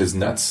do, which is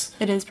nuts.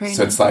 It is pretty nuts.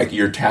 So it's like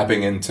you're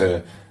tapping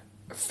into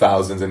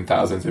thousands and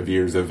thousands of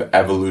years of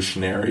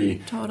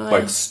evolutionary,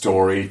 like,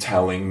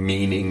 storytelling,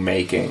 meaning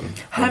making.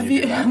 I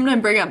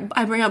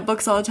bring up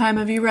books all the time.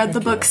 Have you read the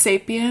book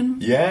Sapien?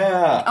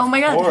 Yeah. Oh my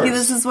God,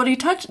 this is what he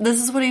talks about.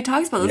 This is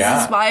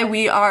why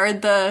we are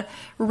the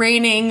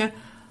reigning...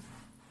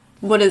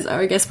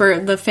 I guess we're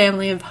the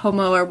family of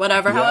Homo or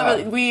whatever. Yeah.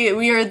 However,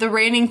 we are the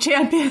reigning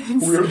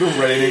champions. We're the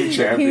reigning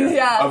champions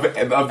of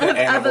the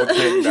animal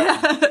kingdom.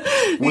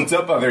 Yeah. What's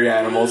up, other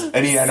animals?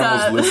 Any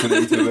animals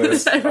listening to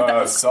this?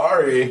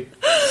 Sorry,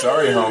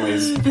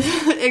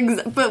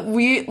 homies. But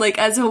we, like,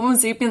 as Homo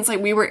sapiens,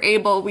 like, we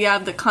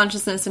have the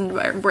consciousness, and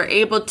we're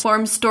able to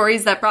form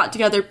stories that brought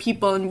together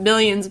people and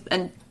millions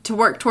and to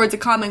work towards a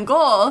common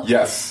goal.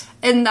 Yes.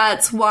 And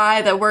that's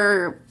why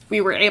we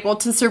were able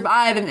to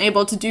survive and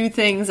able to do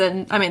things.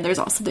 And I mean, there's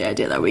also the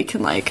idea that we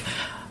can, like,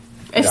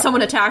 if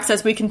someone attacks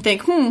us, we can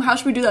think, how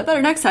should we do that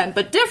better next time?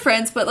 But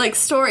like,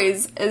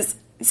 stories is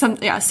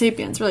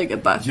Sapiens, really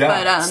good book.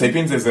 Yeah, but,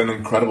 Sapiens is an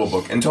incredible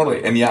book, and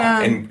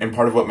and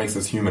part of what makes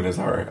us human is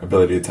our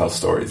ability to tell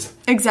stories.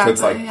 Exactly.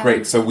 So it's like,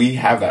 great, so we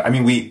have that. I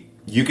mean,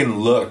 you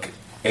can look,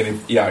 and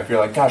if you're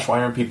like, gosh, why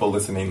aren't people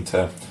listening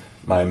to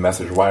my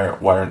message? Why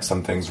aren't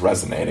some things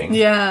resonating?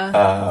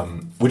 Yeah.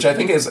 Which I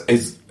think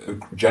is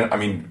I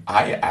mean,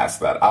 I asked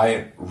that.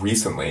 I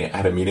recently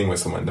had a meeting with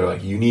someone. They're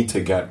like, you need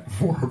to get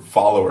more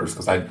followers,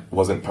 because I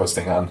wasn't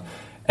posting on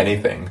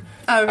anything.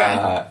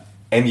 Okay.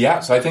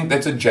 And so I think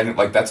that's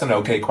that's an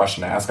okay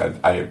question to ask.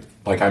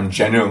 I'm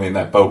genuinely in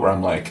that boat where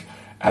I'm like,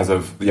 as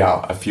of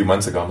a few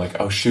months ago, I'm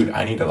like, oh shoot,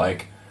 I need to,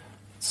 like,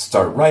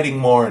 start writing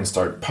more and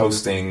start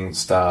posting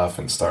stuff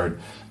and start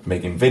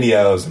making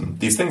videos and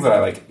these things that I,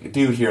 like,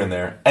 do here and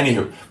there.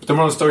 Anywho, but the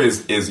moral of the story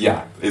is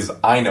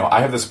I know I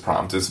have this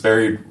prompt, this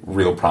very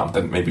real prompt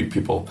that maybe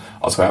people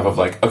also have, of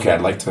like, okay, I'd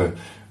like to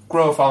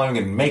grow a following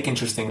and make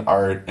interesting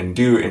art and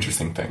do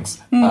interesting things.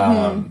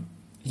 Mm-hmm.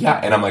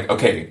 And I'm like,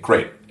 okay,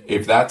 great.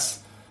 If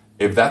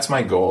that's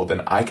my goal,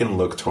 then I can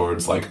look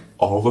towards, like,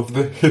 all of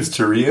the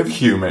history of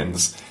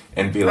humans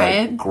and be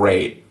like,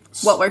 great.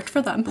 What worked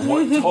for them?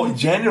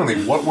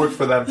 Genuinely, what worked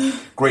for them?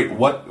 Great.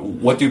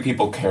 What do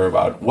people care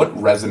about? What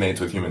resonates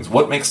with humans?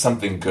 What makes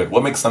something good?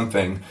 What makes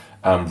something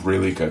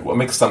really good? What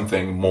makes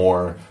something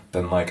more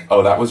than, like,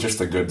 oh, that was just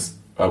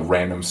a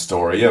random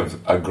story of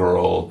a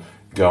girl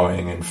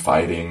going and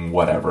fighting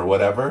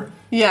whatever.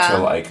 Yeah.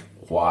 So, like,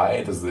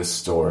 why does this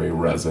story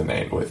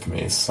resonate with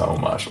me so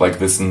much? Like,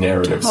 this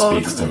narrative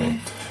speaks to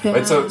me. Yeah.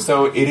 Right?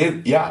 So it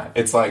is. Yeah.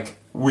 It's like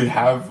we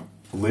have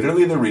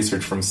literally the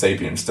research from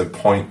Sapiens to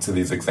point to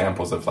these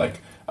examples of, like,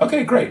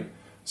 okay, great.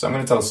 So I'm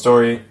going to tell a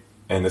story,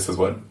 and this is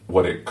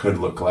what it could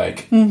look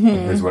like, and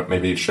here's what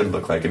maybe it should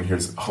look like, and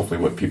here's hopefully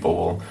what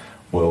people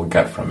will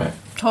get from it.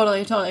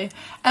 Totally.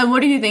 And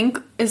what do you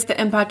think is the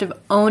impact of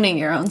owning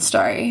your own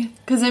story?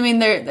 Because, I mean,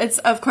 it's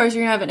of course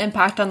you're going to have an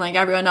impact on, like,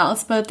 everyone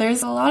else, but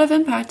there's a lot of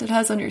impact it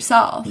has on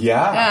yourself.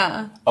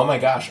 Yeah. Oh my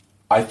gosh.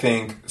 I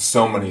think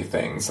so many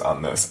things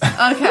on this.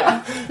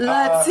 Okay,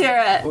 let's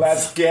hear it.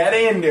 Let's get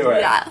into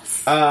it.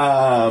 Yes.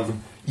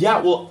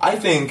 Well, I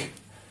think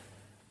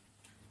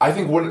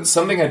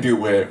something I do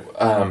with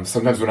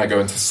sometimes when I go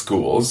into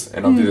schools,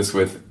 and I'll do this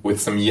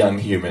with some young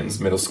humans,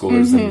 middle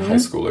schoolers and high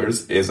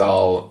schoolers, is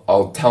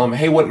I'll tell them,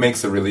 hey, what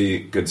makes a really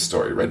good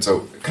story, right?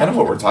 So kind of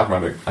what we're talking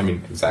about. I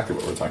mean, exactly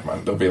what we're talking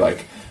about. They'll be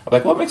like,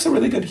 what makes a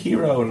really good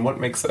hero, and what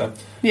makes a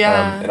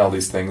and all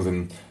these things,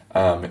 and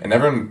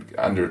everyone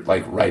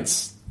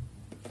writes,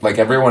 like,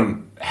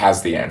 everyone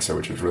has the answer,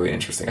 which is really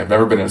interesting. I've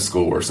never been in a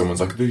school where someone's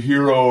like, the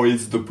hero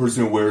is the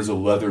person who wears a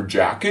leather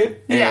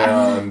jacket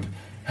and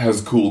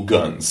has cool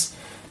guns.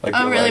 Like,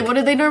 oh, really? Like, what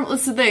do they normally...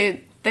 So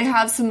they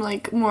have some,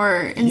 like,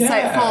 more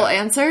insightful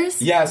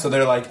answers? Yeah, so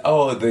they're like,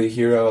 oh, the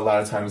hero a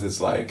lot of times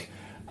is, like,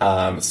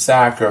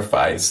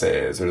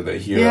 sacrifices, or the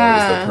hero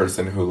is the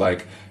person who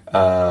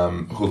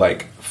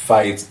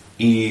fights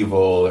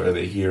evil, or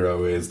the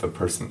hero is the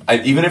person...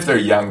 even if they're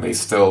young, they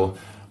still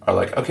are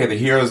like, okay, the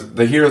hero is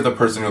the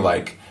person who,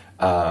 like...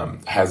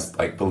 has,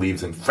 like,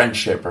 believes in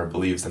friendship or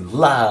believes in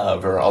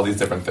love or all these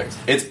different things.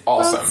 It's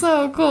awesome. That's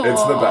so cool.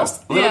 It's the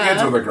best. Little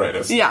kids are the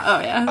greatest. Yeah. Oh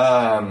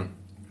yeah.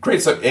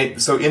 Great. So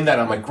in that,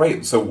 I'm like,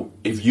 great. So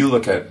if you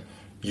look at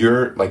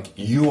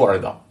you are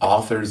the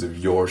authors of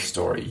your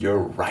story. You're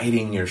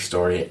writing your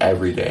story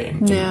every day.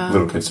 And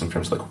little kids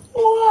sometimes like,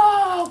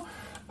 wow.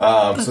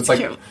 So it's like,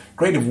 cute.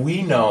 Great. If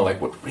we know, like,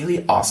 what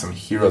really awesome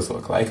heroes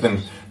look like,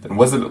 then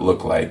what does it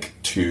look like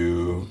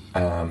to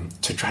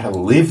try to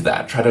live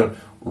that? Try to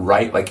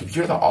write, like, if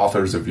you're the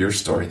authors of your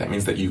story, that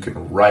means that you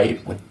can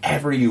write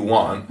whatever you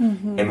want,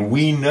 and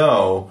we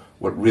know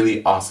what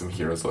really awesome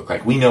heroes look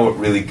like. We know what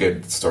really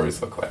good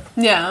stories look like.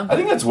 Yeah. I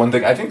think that's one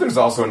thing. I think there's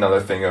also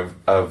another thing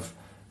of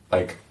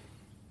like,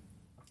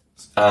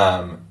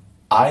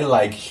 I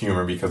like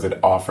humor because it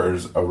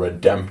offers a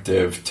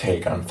redemptive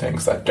take on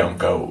things that don't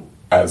go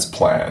as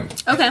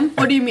planned. Okay,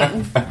 what do you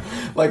mean?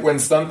 Like, when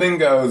something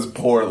goes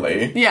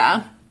poorly...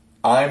 Yeah.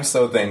 I'm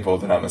so thankful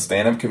that I'm a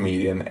stand-up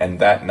comedian, and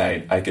that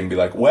night I can be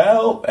like,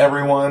 well,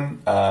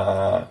 everyone,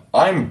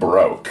 I'm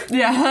broke.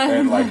 Yeah.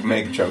 And, like,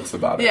 make jokes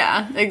about it.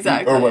 Yeah,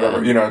 exactly. Or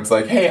whatever. Yeah. It's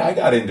like, hey, I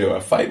got into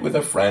a fight with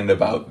a friend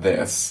about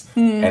this,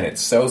 and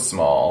it's so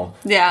small.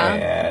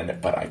 Yeah.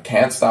 But I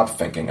can't stop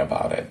thinking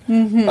about it.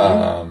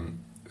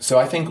 So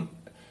I think,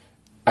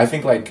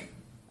 like,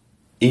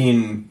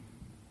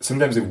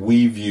 sometimes if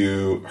we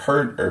view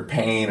hurt or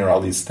pain or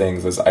all these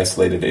things as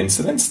isolated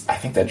incidents, I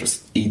think that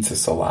just eats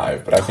us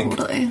alive. But I think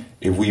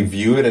if we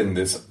view it in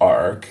this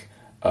arc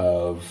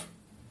of,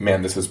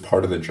 man, this is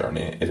part of the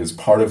journey. It is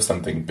part of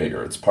something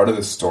bigger. It's part of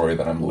the story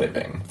that I'm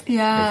living.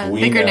 Yeah,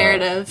 bigger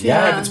narrative.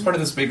 Yeah, if it's part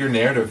of this bigger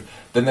narrative,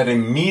 then that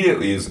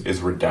immediately is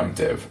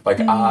redemptive.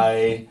 Like,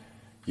 I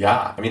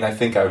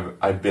think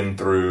I've been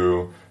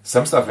through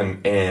some stuff,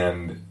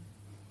 and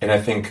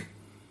I think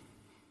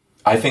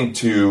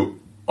to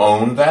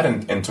own that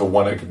and to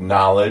want to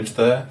acknowledge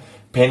the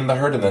pain and the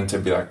hurt, and then to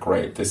be like,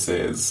 great, this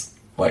is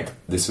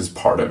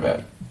part of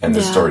it, and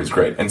this story's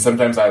great. And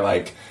sometimes I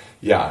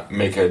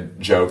make a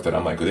joke that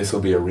I'm like, this will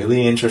be a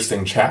really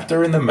interesting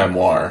chapter in the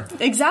memoir.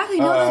 Exactly.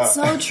 No, that's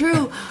so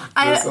true.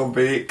 This will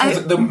be...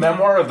 Because the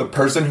memoir of the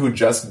person who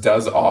just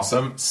does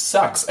awesome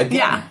sucks. Again,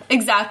 yeah,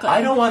 exactly.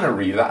 I don't want to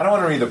read that. I don't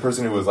want to read the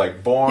person who was,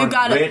 like, born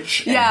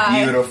rich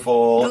and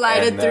beautiful.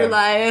 Glided through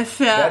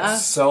life. Yeah.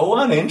 That's so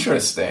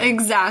uninteresting.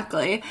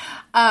 Exactly.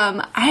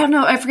 I don't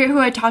know, I forget who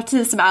I talked to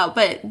this about,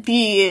 but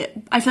I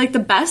feel like the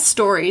best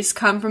stories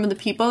come from the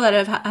people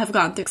that have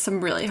gone through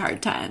some really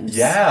hard times.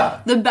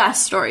 Yeah. The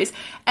best stories.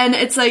 And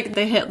it's like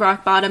they hit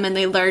rock bottom and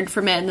they learned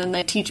from it, and then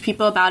they teach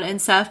people about it and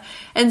stuff.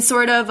 And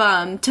sort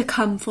of, to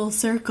come full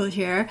circle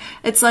here,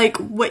 it's like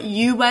what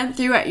you went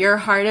through at your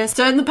hardest.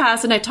 So in the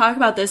past, and I talk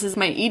about this, is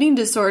my eating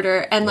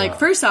disorder. And like,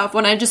 first off,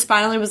 when I just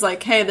finally was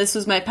like, hey, this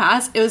was my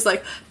past, it was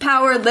like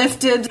power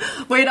lifted,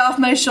 weight off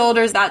my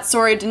shoulders. That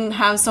story didn't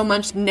have so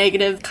much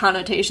negative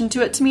connotation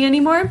to it to me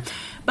anymore.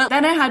 But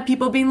then I had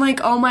people being like,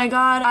 oh my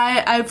god,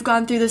 I've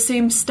gone through the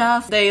same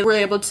stuff. They were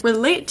able to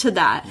relate to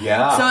that.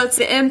 Yeah. So it's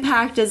the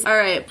impact is, all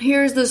right,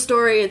 here's the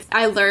story.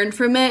 I learned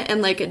from it,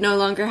 and like it no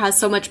longer has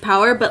so much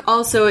power, but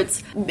also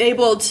it's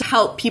able to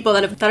help people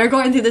that are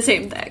going through the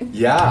same thing.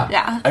 Yeah.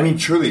 Yeah. I mean,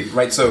 truly,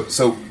 right? So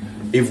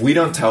if we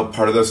don't tell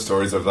part of those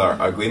stories of our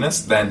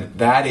ugliness, then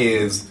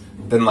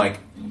like,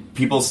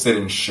 people sit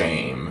in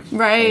shame.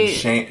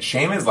 Right. And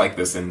shame is like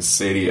this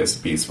insidious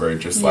beast where it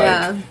just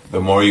like,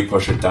 the more you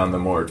push it down, the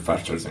more it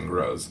festers and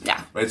grows.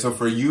 Yeah. Right? So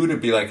for you to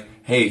be like,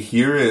 hey,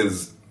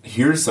 here's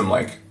some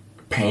like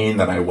pain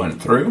that I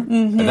went through,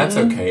 and that's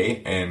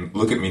okay, and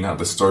look at me now,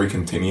 the story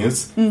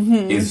continues,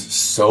 is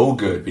so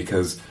good,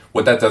 because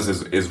what that does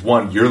is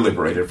one, you're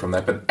liberated from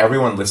that, but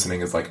everyone listening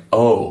is like,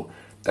 oh,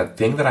 that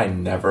thing that I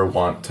never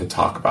want to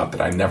talk about,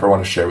 that I never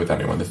want to share with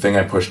anyone, the thing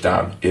I pushed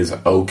down is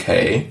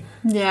okay.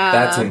 Yeah.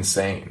 That's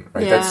insane,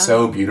 right? Yeah. That's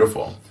so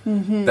beautiful.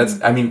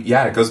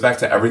 It goes back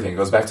to everything. It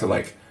goes back to,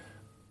 like,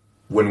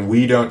 when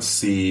we don't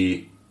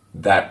see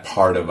that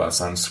part of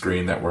us on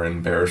screen that we're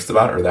embarrassed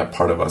about, or that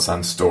part of us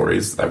on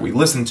stories that we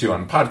listen to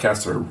on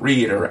podcasts or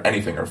read or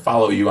anything, or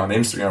follow you on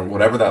Instagram,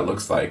 whatever that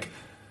looks like,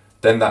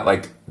 then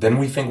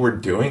we think we're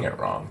doing it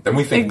wrong. Then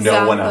we think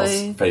no one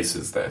else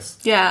faces this.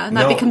 Yeah, and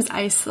that becomes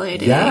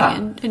isolating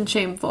and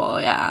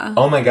shameful, yeah.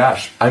 Oh my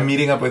gosh. I'm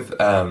meeting up with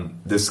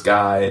this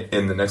guy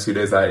in the next few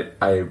days.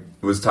 I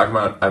was talking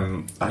about,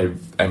 I'm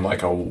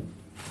like a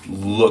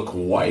look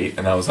white,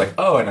 and I was like,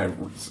 I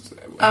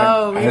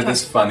had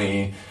this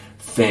funny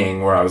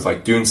thing where I was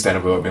like doing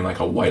stand-up about being like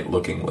a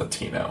white-looking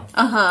Latino.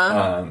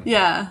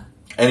 Yeah.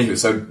 Anywho,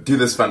 so do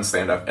this fun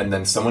stand-up, and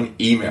then someone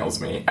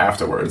emails me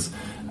afterwards,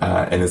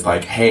 and is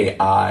like, hey,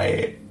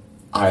 I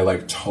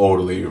like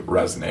totally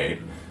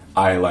resonate.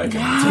 I like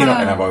Latino,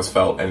 and I've always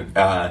felt,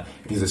 and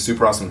he's a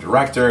super awesome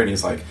director, and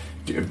he's like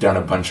done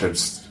a bunch of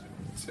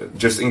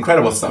just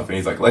incredible stuff, and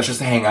he's like, let's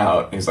just hang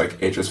out, and he's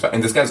like,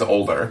 and this guy's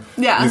older,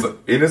 he's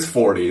like in his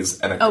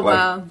 40s, and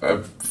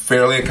a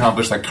fairly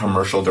accomplished like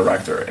commercial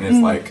director, and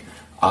it's like,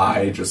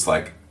 I just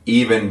like,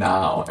 even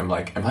now, I'm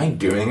like, am I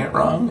doing it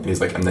wrong? And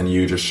he's like, and then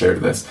you just shared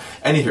this.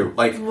 Anywho,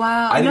 like,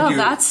 wow,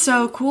 that's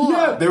so cool.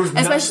 Yeah, there was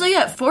especially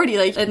at 40,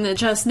 like, and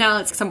just now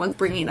it's someone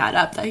bringing that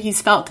up, that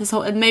he's felt this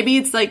whole, and maybe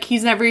it's like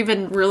he's never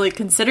even really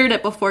considered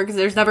it before because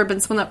there's never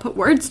been someone that put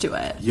words to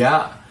it.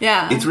 Yeah,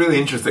 it's really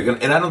interesting,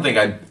 and I don't think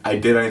I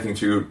did anything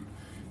too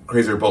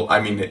crazy or bold.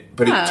 I mean,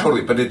 but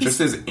it just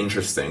is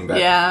interesting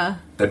that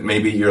that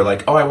maybe you're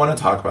like, oh, I want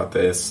to talk about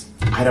this.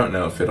 I don't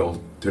know if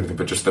it'll do anything,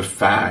 but just the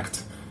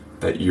fact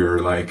that you're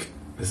like,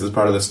 this is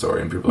part of the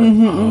story, and people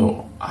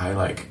are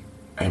like,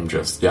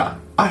 oh,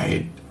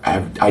 I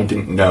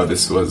didn't know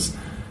this was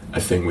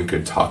a thing we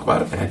could talk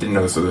about, and I didn't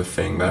know this was a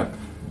thing that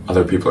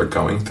other people are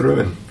going through,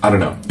 and I don't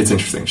know, it's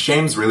interesting.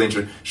 Shame's really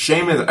interesting.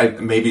 Shame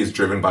is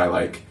driven by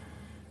like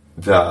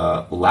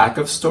the lack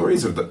of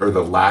stories, or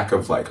the lack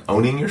of like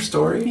owning your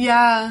story,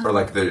 or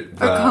like the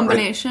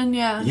combination,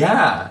 I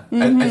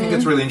think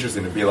it's really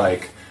interesting to be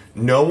like,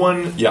 no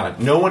one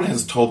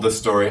has told this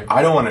story.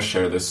 I don't want to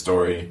share this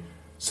story.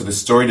 So the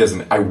story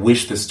I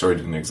wish this story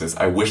didn't exist.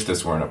 I wish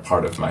this weren't a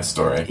part of my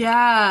story.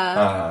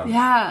 Yeah.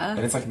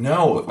 And it's like,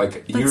 no,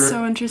 like, that's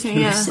so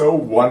interesting,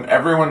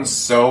 everyone's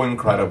so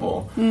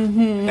incredible.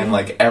 And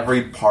like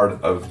every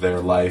part of their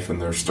life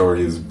and their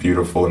story is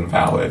beautiful and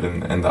valid,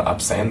 and the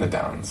ups and the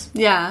downs.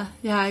 Yeah,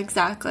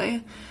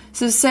 exactly.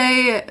 So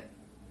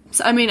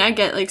I mean, I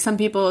get like some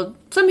people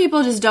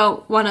just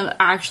don't want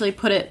to actually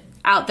put it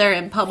out there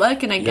in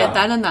public, and I get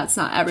that, and that's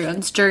not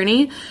everyone's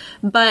journey.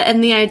 But in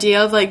the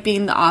idea of like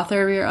being the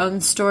author of your own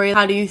story,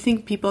 how do you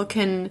think people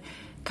can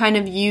kind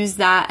of use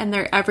that in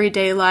their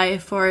everyday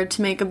life, or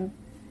to make a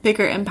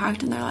bigger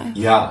impact in their life?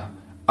 Yeah.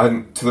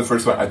 To the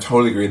first one, I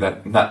totally agree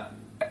that not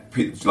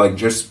like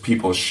just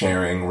people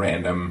sharing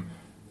random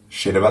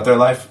shit about their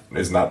life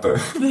is not the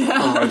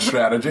right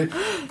strategy.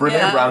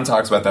 Brene Brown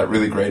talks about that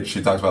really great.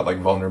 She talks about like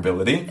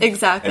vulnerability.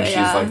 Exactly. And she's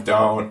like,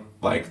 don't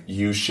like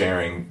you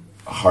sharing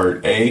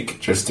heartache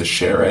just to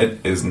share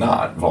it is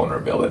not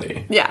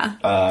vulnerability.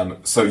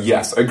 So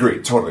yes,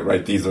 agree, totally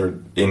right. These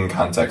are in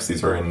context.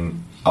 These are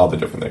in all the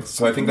different things.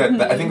 So I think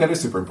that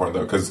is super important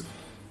though, because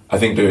I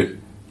think that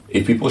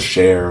if people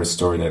share a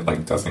story that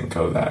like doesn't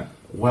go that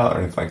well or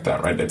anything like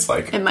that, right? It's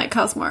like it might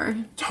cost more.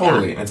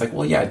 Totally, and it's like,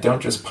 well, yeah,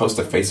 don't just post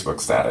a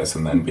Facebook status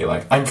and then be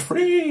like, I'm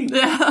free.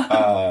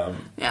 Yeah.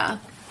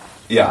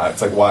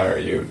 It's like, why are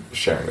you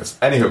sharing this?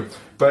 Anywho,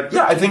 but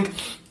yeah, I think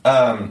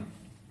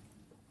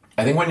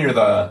when you're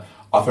the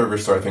author of your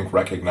story, I think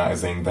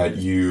recognizing that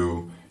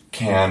you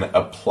can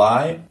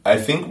apply, I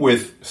think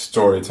with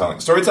storytelling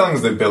is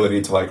the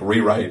ability to like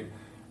write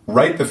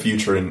the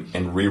future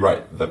and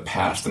rewrite the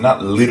past, and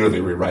not literally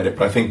rewrite it,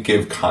 but I think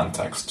give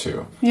context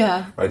too.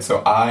 Yeah. Right.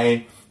 So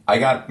I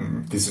got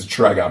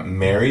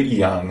married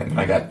young, and then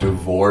I got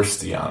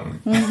divorced young.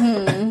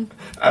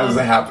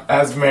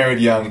 As married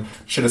young,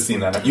 should have seen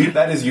that.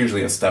 That is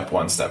usually a step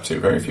one, step two.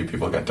 Very few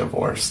people get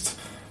divorced.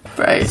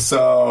 Right.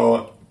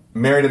 So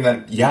married, and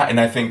then and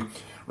I think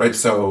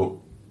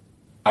so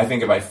I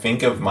think if I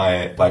think of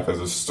my life as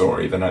a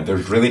story, then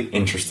there's really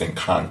interesting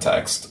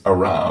context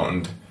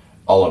around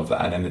all of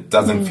that, and it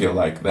doesn't feel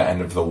like the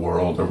end of the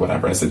world or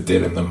whatever as it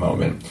did in the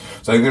moment.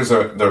 So I think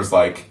there's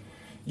like,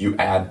 you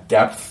add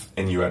depth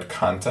and you add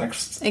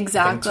context.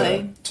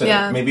 Exactly.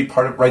 To maybe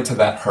part of right to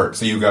that hurt.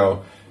 So you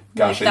go,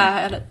 gosh,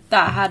 like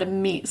that had a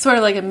reason, sort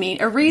of. A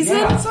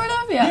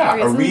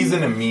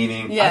reason, a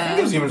meaning. I think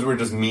as humans we're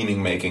just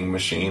meaning making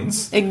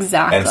machines.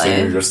 Exactly. And so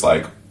you're just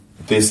like,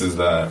 this is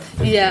the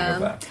meaning of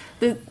that.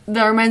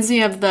 That reminds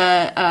me of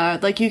the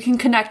like you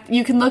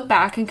can look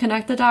back and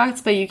connect the dots,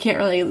 but you can't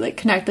really like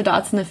connect the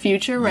dots in the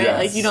future, right? Yes.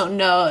 Like you don't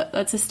know.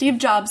 That's a Steve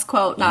Jobs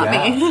quote, not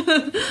me.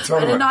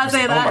 Totally. I did not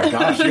say that. Oh my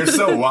gosh, you're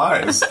so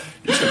wise.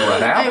 You should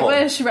run Apple.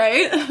 I wish,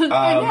 right?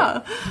 I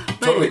know.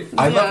 Totally.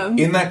 I love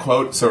in that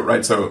quote. So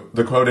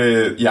the quote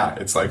is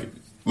it's like,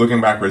 looking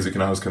backwards, you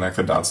can always connect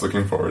the dots.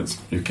 Looking forwards,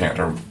 you can't,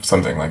 or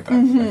something like that.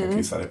 I think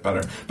he said it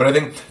better. But I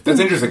think that's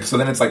interesting. So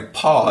then it's like,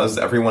 pause,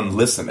 everyone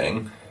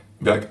listening,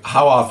 be like,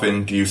 how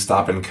often do you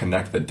stop and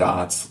connect the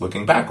dots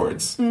looking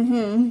backwards?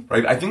 Mm-hmm.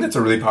 Right? I think that's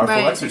a really powerful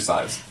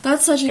exercise.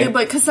 That's such a good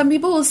point, because some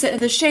people will sit in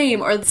the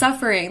shame or the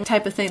suffering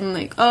type of thing,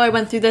 like, oh, I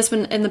went through this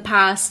one in the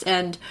past,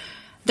 and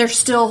they're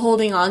still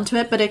holding on to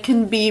it, but it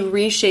can be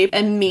reshaped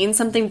and mean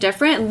something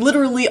different. And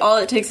literally all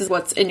it takes is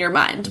what's in your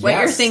mind, what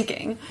you're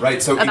thinking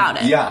about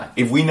it. Yeah,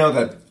 if we know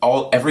that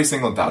every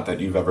single dot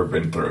that you've ever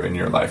been through in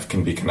your life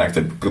can be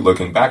connected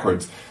looking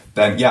backwards,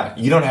 then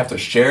you don't have to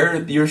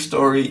share your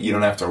story, you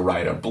don't have to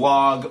write a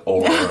blog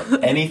or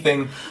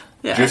anything,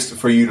 just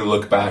for you to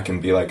look back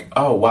and be like,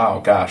 oh wow,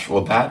 gosh,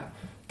 well that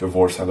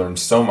divorce I learned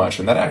so much,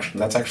 and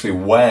that's actually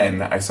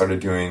when I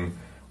started doing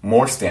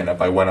more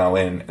stand-up. I went all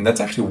in, and that's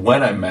actually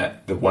when I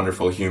met the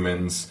wonderful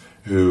humans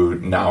who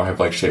now have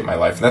like shaped my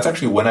life. And that's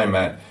actually when I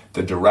met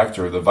the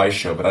director of the Vice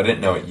show, but I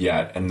didn't know it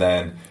yet. And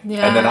then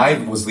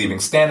I was leaving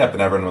stand-up,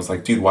 and everyone was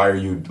like, dude, why are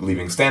you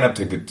leaving stand-up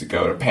to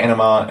go to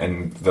Panama?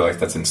 And they're like,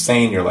 that's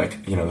insane. You're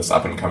like, this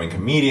up-and-coming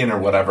comedian or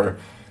whatever.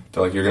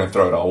 They're like, you're going to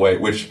throw it all away,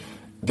 which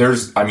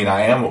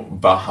I am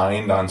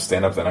behind on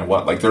stand-up than I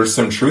was. Like, there's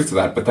some truth to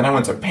that. But then I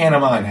went to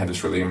Panama and had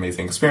this really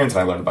amazing experience,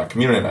 and I learned about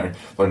community, and I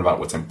learned about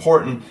what's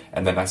important,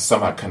 and then I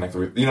somehow connected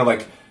with,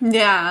 right?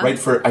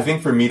 I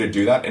think for me to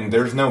do that, and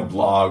there's no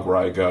blog where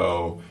I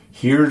go,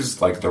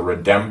 here's, like, the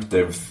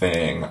redemptive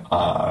thing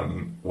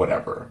on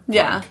whatever.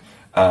 Yeah.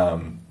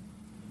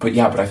 But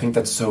I think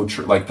that's so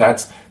true. Like,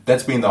 that's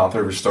being the author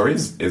of your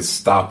stories, is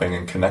stopping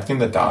and connecting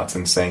the dots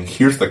and saying,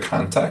 here's the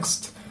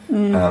context,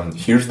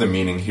 here's the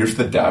meaning, here's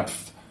the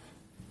depth,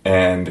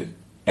 and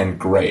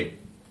great,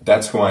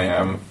 that's who I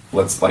am.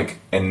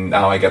 And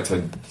now I get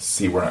to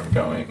see where I'm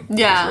going.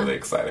 Yeah. It's really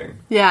exciting.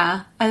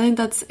 Yeah. I think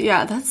that's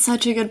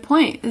such a good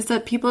point, is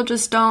that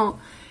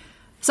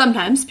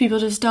sometimes people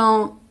just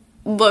don't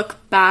look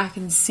back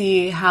and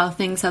see how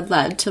things have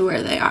led to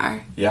where they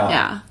are.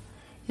 Yeah.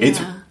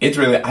 It's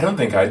really, I don't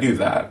think I do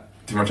that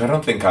too much. I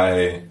don't think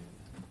I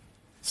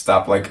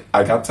stop. Like,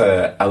 I got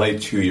to LA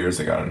 2 years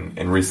ago,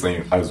 and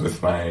recently I was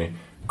with my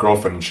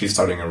girlfriend, and she's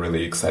starting a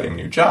really exciting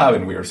new job,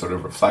 and we were sort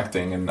of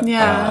reflecting, and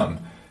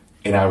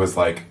I was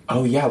like,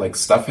 oh yeah, like,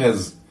 stuff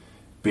has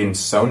been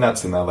so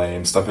nuts in LA,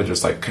 and stuff had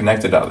just like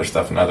connected to other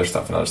stuff and other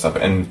stuff and other stuff,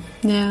 and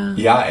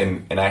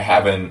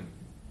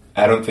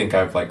I don't think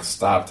I've like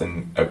stopped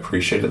and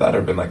appreciated that,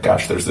 or been like,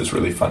 gosh, there's this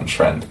really fun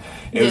trend.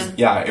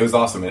 It was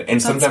awesome. And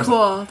that's sometimes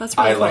cool. That's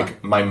really cool.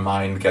 Like, my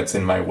mind gets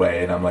in my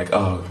way, and I'm like,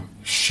 oh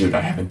shoot, I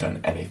haven't done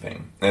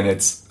anything. And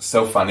it's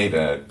so funny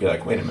to be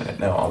like, wait a minute,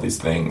 no, all these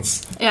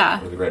things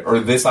are really great. Or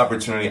this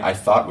opportunity I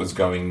thought was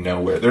going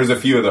nowhere. There's a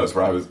few of those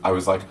where I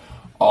was like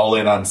all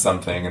in on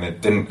something, and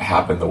it didn't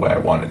happen the way I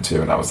wanted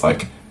to, and I was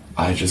like,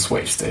 I just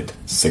wasted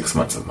 6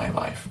 months of my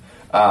life.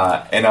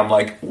 And I'm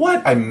like,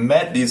 what? I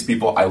met these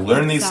people, I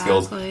learned these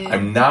skills,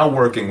 I'm now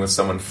working with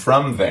someone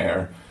from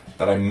there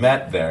that I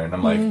met there, and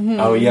I'm like,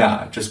 oh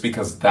yeah, just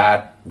because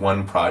that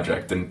one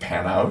project didn't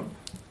pan out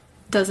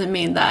doesn't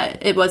mean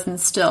that it wasn't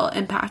still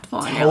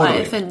impactful in your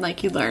life, and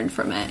like you learned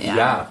from it.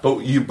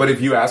 But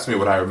if you ask me,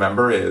 what I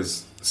remember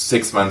is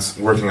 6 months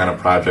working on a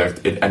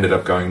project, it ended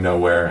up going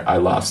nowhere, I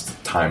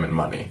lost time and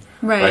money,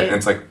 right? And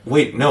it's like,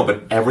 wait, no,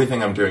 but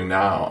everything I'm doing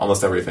now,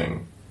 almost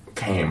everything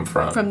came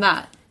from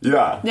that.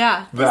 Yeah.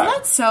 Isn't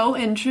that so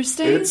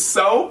interesting? It's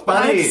so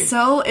funny. That's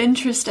so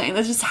interesting.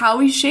 That's just how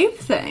we shape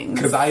things.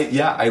 Because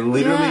I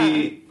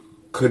literally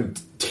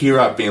could tear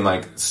up being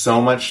like, so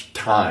much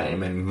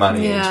time and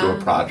money into a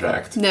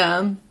project.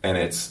 Yeah. And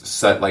it's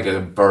set like a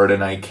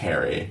burden I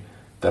carry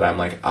that I'm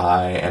like,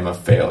 I am a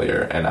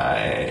failure,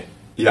 and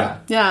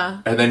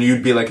Yeah. And then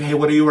you'd be like, hey,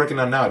 what are you working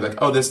on now? I'd be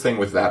like, oh, this thing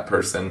with that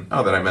person.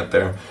 Oh, that I met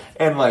there.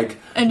 And like,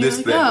 and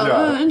this thing.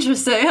 Oh,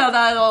 interesting how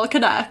that all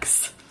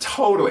connects.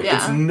 Totally. Yeah.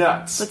 It's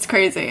nuts. That's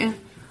crazy.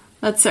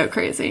 That's so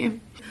crazy.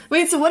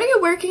 Wait, so what are you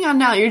working on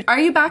now? Are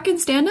you back in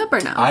stand-up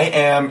or no? I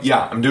am,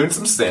 I'm doing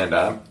some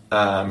stand-up.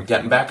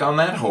 Getting back on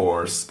that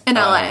horse. In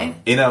LA.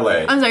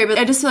 I'm sorry, but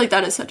I just feel like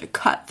that is such a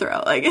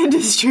cutthroat, like,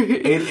 industry.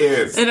 It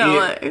is. In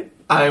LA.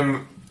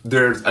 I'm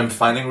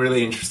finding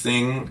really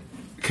interesting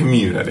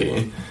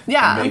community.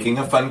 Yeah. I'm making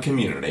a fun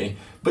community.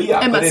 But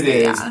it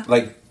is.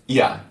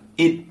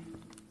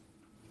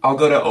 I'll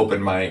go to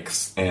open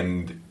mics,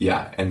 and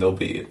there'll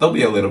be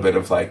a little bit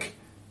of like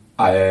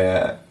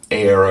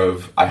air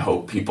of, I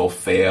hope people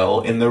fail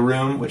in the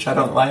room, which I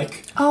don't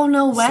like. Oh,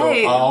 no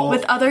way. So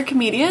with other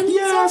comedians?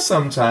 Yeah,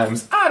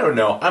 sometimes. I don't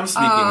know. I'm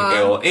speaking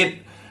ill.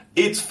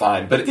 It's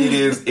fine, but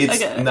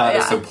it's not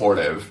as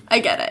supportive.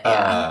 I get it.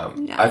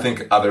 I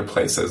think other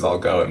places I'll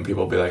go and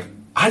people will be like,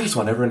 I just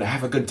want everyone to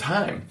have a good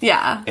time.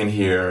 Yeah. And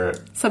here,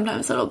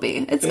 sometimes it'll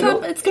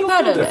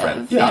competitive.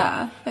 Different.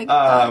 Yeah.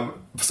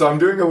 So I'm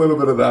doing a little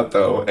bit of that,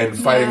 though, and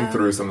fighting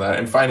through some of that,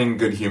 and finding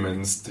good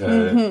humans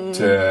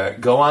to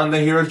go on the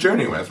hero's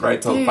journey with,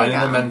 right? So finding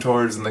the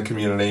mentors and the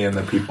community and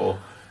the people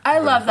I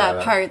love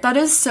that part. That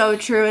is so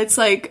true. It's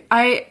like,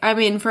 I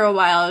mean, for a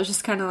while, I was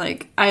just kind of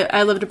like,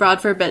 I lived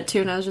abroad for a bit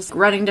too, and I was just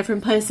running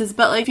different places.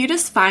 But like, if you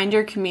just find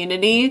your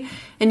community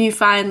and you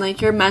find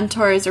like your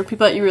mentors or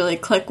people that you really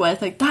click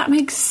with, like that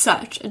makes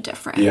such a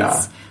difference.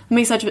 Yeah. It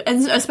makes such a,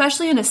 and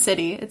especially in a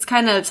city. It's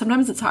kind of,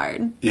 sometimes it's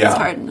hard. Yeah. It's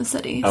hard in the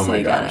city. Oh so my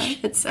you gosh.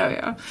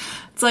 gotta,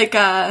 it's like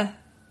a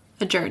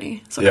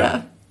journey, sort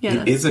of.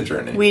 It is a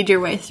journey. Weed your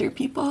way through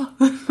people.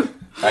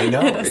 I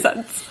know. In a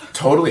sense.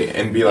 Totally.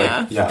 And be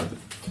like,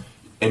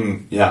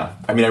 And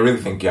I mean, I really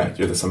think,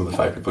 you're some of the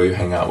 5 people you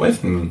hang out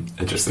with, and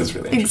it just is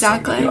really interesting.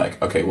 Exactly. To be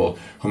like, okay, well,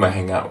 who am I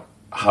hanging out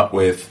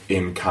with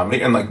in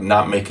comedy? And like,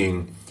 not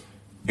making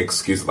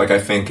excuses. Like, I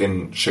think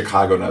in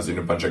Chicago, when I was doing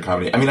a bunch of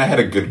comedy, I mean, I had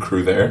a good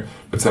crew there,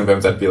 but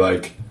sometimes I'd be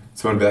like,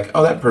 someone would be like,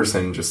 oh, that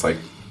person just like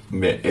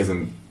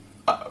isn't.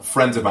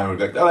 Friends of mine would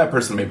be like, oh, that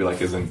person maybe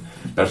like isn't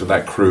best,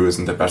 that crew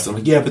isn't the best. I'm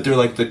like, yeah, but they're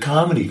like the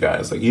comedy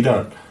guys. Like, you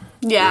don't.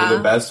 Yeah. You're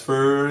the best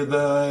for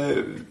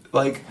the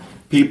like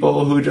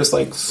people who just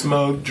like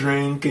smoke,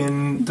 drink,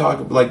 and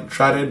talk, like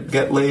try to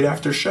get laid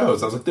after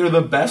shows. I was like, they're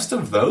the best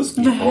of those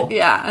people.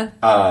 Yeah.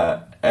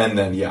 And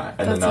then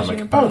then I'm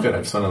like, oh, good.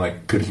 I just want to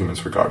like good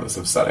humans regardless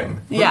of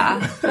setting.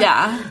 Yeah.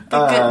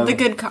 The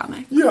good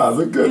comic. Yeah,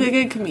 the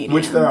good comedians.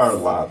 Which there are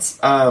lots.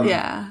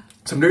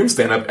 So I'm doing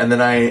stand-up, and then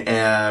I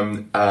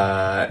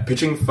am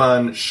pitching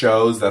fun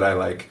shows that I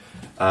like.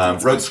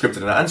 Wrote scripted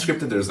and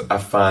unscripted. There's a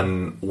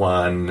fun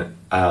one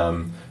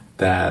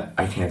that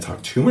I can't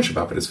talk too much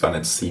about, but it's fun.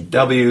 It's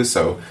CW,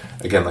 so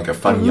again, like a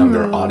fun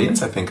younger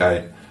audience. I think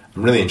I'm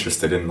really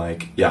interested in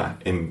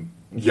in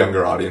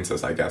younger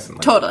audiences, I guess, and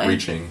like totally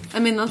reaching. I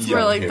mean, that's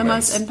where like the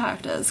most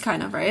impact is,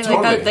 kind of, right?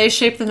 Totally. Like that they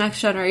shape the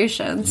next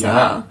generation.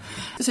 So,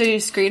 so you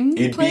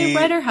screenplay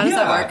writer? How does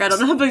that work? I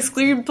don't know, but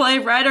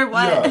screenplay writer,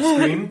 what? Yeah,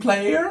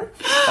 screenplayer,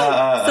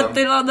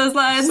 something along those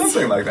lines.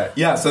 Something like that.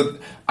 Yeah. So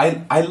I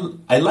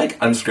like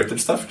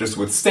unscripted stuff, just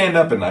with stand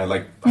up, and I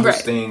like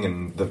hosting,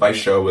 and the Vice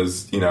show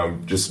was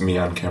just me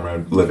on camera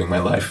living my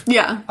life.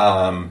 Yeah.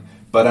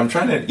 But I'm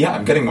trying to,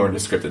 I'm getting more into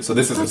scripted. So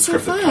this is a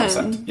scripted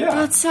concept. Yeah.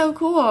 That's so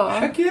cool.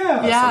 Heck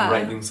yeah. So I'm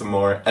writing some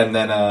more. And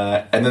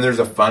then there's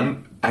a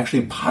fun,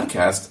 actually,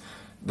 podcast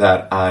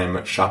that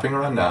I'm shopping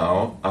around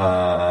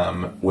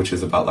now, which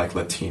is about like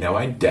Latino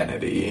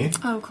identity.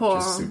 Oh, cool.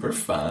 Which is super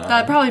fun.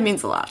 That probably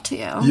means a lot to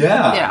you.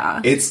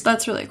 Yeah. Yeah.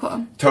 That's really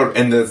cool.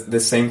 And the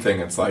same thing,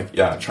 it's like,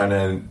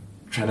 trying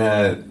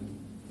to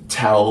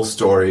tell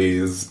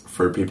stories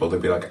for people to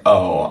be like,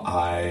 oh,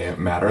 I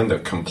matter, in the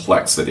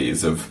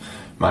complexities of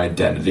my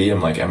identity.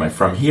 I'm like, am I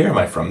from here? Am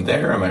I from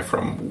there? Am I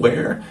from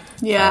where?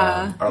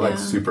 Yeah. Are like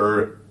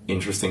super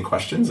interesting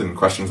questions, and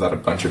questions that a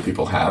bunch of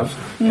people have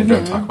and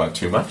don't talk about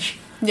too much.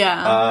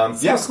 Yeah.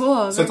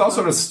 Cool. So it's all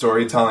sort of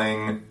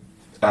storytelling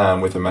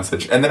with a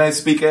message. And then I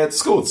speak at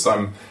schools.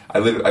 So I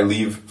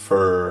leave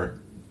for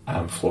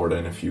Florida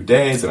in a few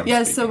days.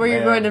 And so where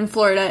you're going in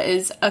Florida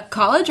is a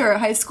college or a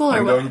high school? Or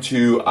I'm going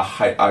to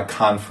a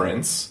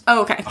conference.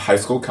 Oh, okay. A high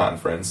school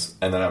conference.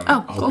 And then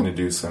I'm hoping to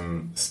do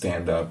some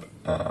stand-up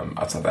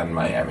outside that in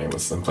Miami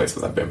with some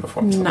places I've been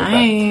before.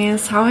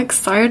 Nice. How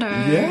exciting.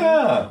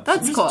 Yeah.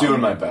 That's so cool.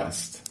 Doing my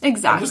best.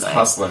 Exactly. I'm just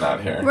hustling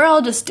out here. We're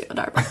all just doing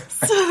our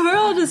best. We're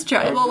all just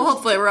trying. Well,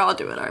 hopefully we're all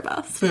doing our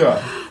best.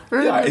 Yeah.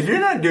 If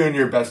you're not doing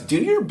your best, do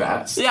your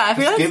best. Yeah. If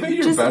you're not, give it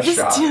your best shot.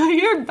 Just do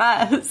your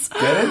best.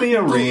 Get in the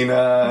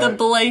arena. The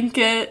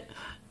blanket.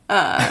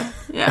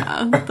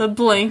 The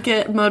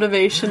blanket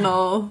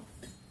motivational.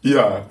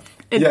 Yeah.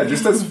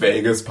 Just as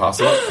vague as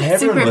possible. Hey,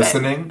 everyone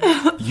listening,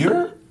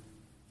 you're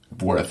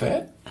worth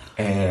it,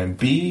 and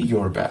be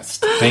your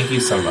best. Thank you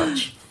so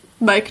much.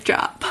 Mic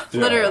drop.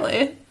 Yeah.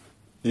 Literally.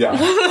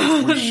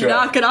 Yeah. We should.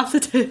 Knock it off the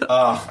table.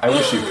 I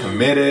wish you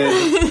committed.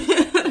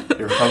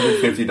 Your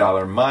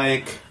 $150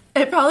 mic.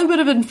 It probably would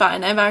have been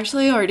fine. I've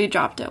actually already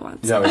dropped it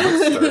once. Yeah, like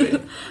it's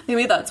sturdy.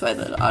 Maybe that's why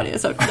the audio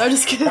is so... No,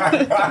 just kidding.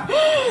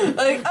 That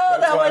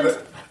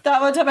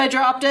one time I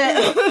dropped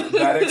it.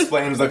 That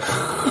explains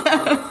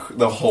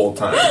the whole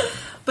time.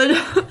 But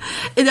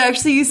it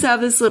actually used to have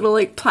this little,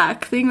 like,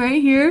 plaque thing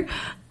right here.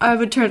 I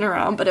would turn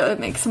around, but it would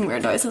make some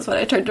weird noises when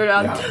I turned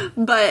around. Yeah.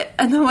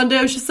 And then one day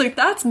I was just like,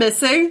 that's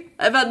missing.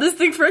 I've had this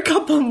thing for a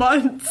couple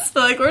months. So,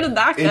 like, where did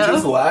that go? It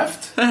just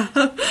left?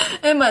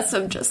 It must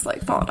have just,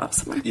 like, fallen off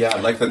somewhere. Yeah,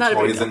 like the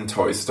toys in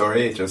Toy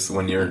Story. Just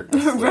when you're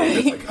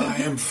asleep, it's like,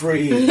 I am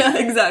free. Yeah,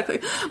 exactly.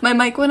 My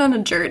mic went on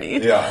a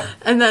journey. Yeah.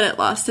 And then it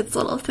lost its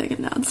little thing, and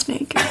now it's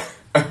naked.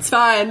 It's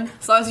fine,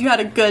 as long as you had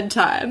a good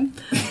time.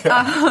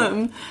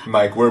 Yeah.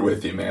 Mike, we're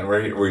with you, man.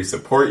 We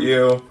support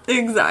you.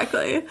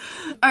 Exactly.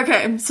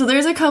 Okay, so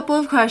there's a couple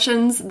of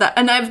questions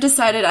and I've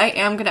decided I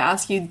am going to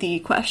ask you the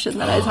question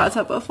that I talked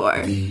about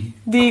before.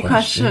 The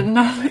question.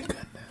 Oh my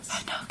goodness. I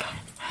know, guys.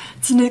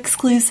 It's an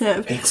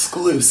exclusive.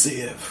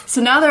 Exclusive. So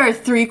now there are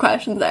 3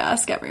 questions I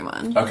ask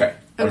everyone. Okay.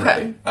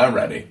 I'm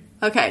ready.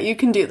 Okay, you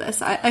can do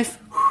this.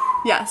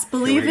 Yes,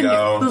 believe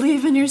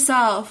in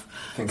yourself.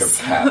 Think of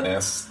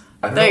Katniss.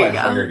 I don't know why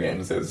Hunger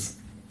Games is.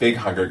 Big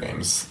Hunger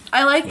Games.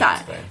 I like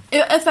that.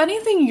 If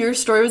anything, your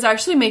story was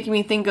actually making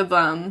me think of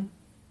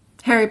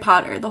Harry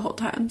Potter the whole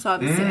time, so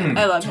obviously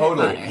I love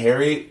totally.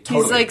 Harry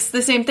Potter. He's like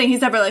the same thing. He's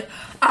never like,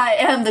 I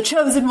am the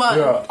chosen one.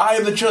 Yeah, I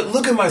am the chosen.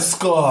 Look at my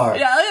scar.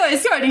 Yeah, look at my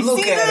scar. Do you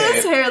see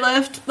this hair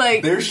lift?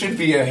 Like, there should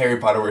be a Harry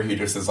Potter where he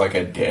just is like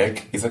a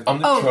dick. He's like, I'm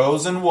the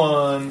chosen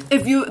one.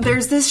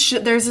 There's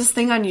this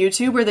thing on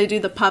YouTube where they do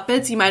the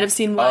puppets. You might have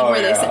seen one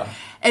where they say,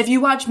 if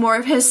you watch more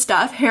of his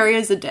stuff, Harry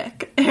is a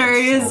dick.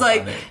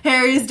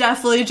 Harry's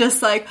definitely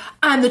just like,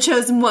 I'm the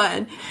chosen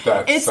one.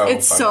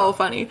 It's so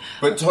funny.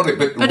 But totally,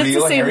 but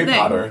real Harry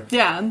Potter.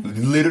 Yeah.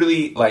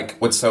 Literally, like,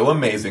 what's so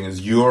amazing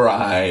is you or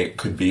I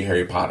could be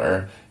Harry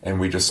Potter, and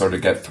we just sort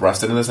of get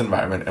thrust into this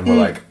environment, and we're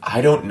like,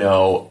 I don't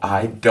know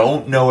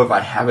if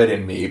I have it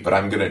in me, but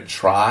I'm gonna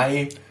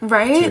try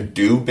to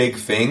do big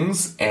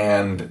things,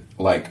 and,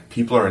 like,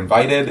 people are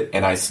invited,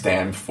 and I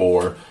stand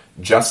for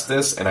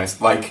justice, and I,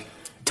 like...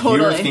 Totally.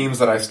 Here are themes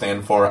that I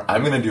stand for.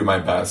 I'm going to do my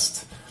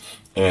best.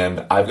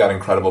 And I've got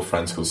incredible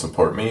friends who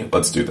support me.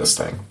 Let's do this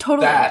thing.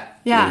 Totally. That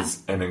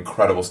is an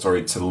incredible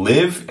story to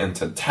live and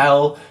to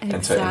tell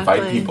and to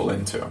invite people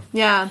into.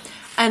 Yeah.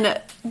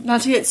 And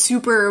not to get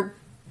super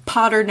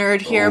Potter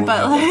nerd here,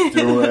 but like...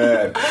 do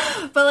it.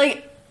 But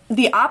like...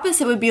 The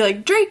opposite would be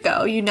like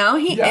Draco, you know?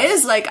 He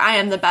is like, I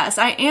am the best.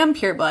 I am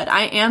pure blood.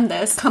 I am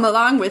this. Come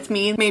along with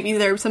me. Maybe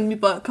there are some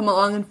people that come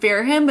along and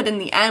fear him, but in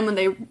the end,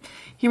 when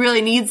he really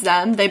needs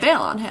them, they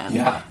bail on him.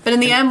 Yeah. But in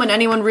the end, when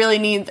anyone really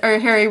needs, or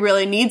Harry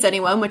really needs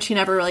anyone, which he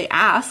never really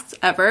asks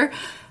ever,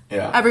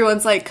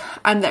 everyone's like,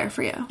 I'm there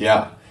for you.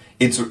 Yeah.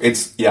 It's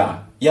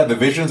the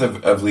visions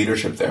of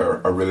leadership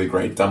there are really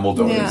great.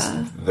 Dumbledore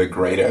is the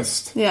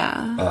greatest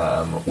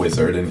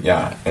wizard, and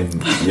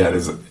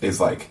it is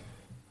like,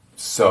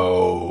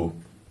 so,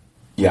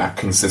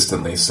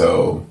 consistently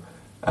so,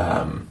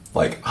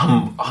 like,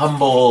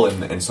 humble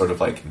and sort of,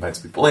 like, invites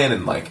people in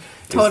and, like,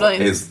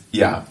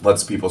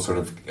 lets people sort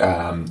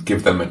of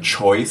give them a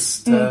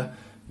choice to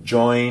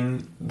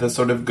join the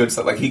sort of good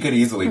stuff. Like, he could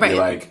easily be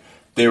like,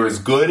 there is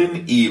good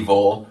and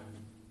evil.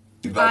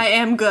 Like, I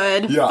am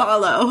good,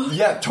 follow.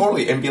 Yeah,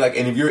 totally. And be like,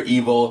 and if you're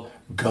evil,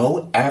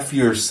 go F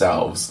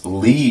yourselves,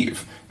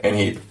 leave.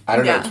 And I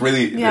don't know, it's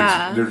really,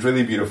 there's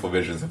really beautiful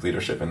visions of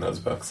leadership in those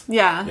books.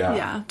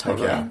 Yeah,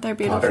 totally. They're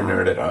beautiful. Potter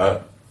nerd it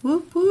up.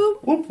 Whoop,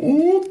 whoop. Whoop,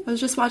 whoop. I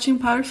was just watching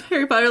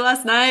Harry Potter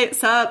last night.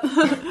 Sup?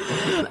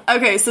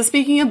 Okay, so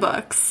speaking of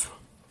books,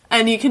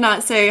 and you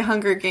cannot say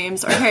Hunger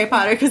Games or Harry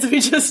Potter because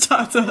we just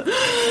talked about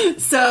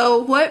it.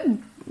 So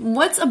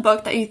what's a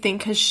book that you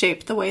think has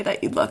shaped the way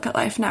that you look at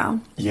life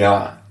now?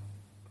 Yeah.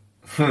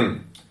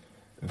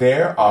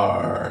 There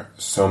are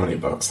so many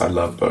books. I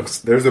love books.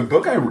 There's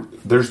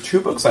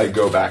two books I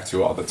go back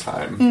to all the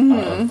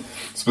time,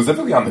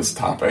 specifically on this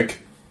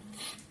topic.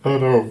 Oh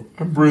no,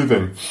 I'm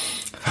breathing.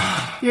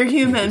 You're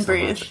human,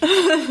 breathe.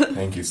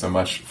 Thank you so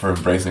much for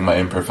embracing my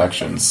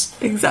imperfections.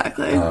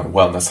 Exactly.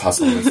 Wellness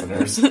Hustle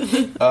listeners.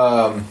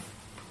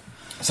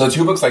 So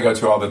two books I go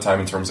to all the time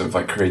in terms of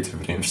like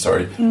creativity and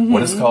story.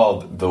 One is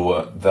called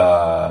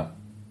The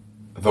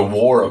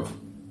War of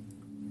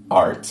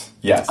Art.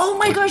 Yes. Oh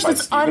my gosh,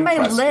 that's on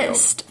my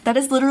list. That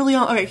is literally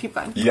on... Okay, keep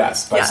going.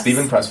 Yes, by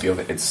Stephen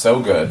Pressfield. It's so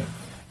good.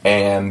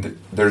 And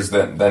there's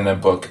then a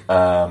book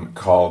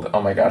called...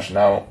 Oh my gosh,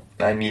 now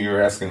I knew you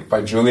were asking.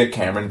 By Julia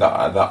Cameron, The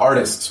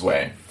Artist's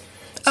Way.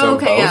 So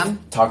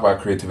both talk about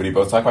creativity,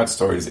 both talk about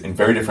stories in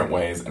very different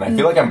ways. And I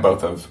feel like I'm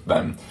both of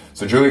them.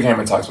 So Julia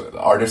Cameron talks about...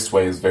 The Artist's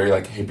Way is very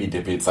like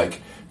hippy-dippy. It's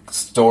like...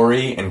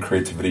 story and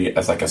creativity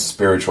as like a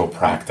spiritual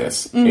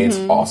practice. It's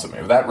awesome.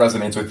 If that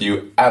resonates with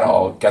you at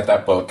all, get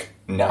that book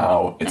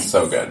now. It's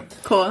so good.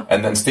 Cool.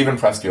 And then Stephen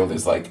Pressfield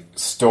is like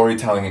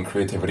storytelling and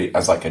creativity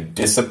as like a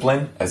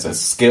discipline, as a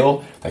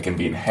skill that can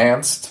be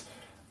enhanced,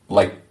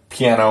 like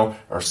piano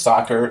or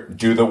soccer.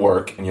 Do the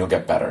work and you'll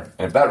get better.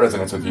 And if that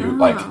resonates with you,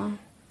 like,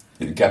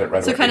 you get it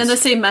right away. So kind of the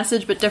same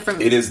message but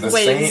different It is the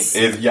ways.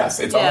 same.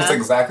 It's almost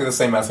exactly the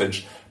same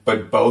message.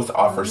 But both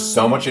offer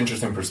so much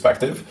interesting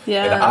perspective.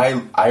 Yeah.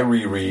 And I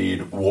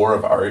reread War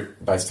of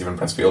Art by Stephen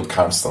Pressfield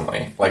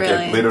constantly. Like,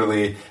 really? It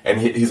literally... And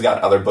he's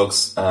got other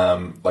books,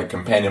 like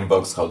companion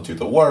books called Do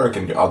the Work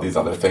and all these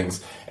other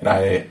things. And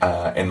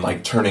and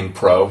like Turning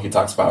Pro, he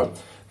talks about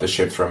the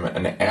shift from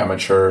an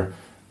amateur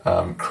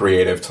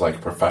creative to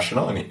like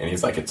professional. And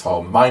he's like, it's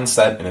all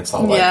mindset and it's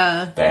all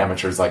like... The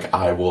amateur's like,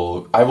 I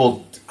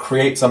will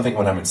create something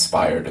when I'm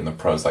inspired. And the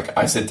pro's like,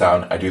 I sit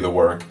down, I do the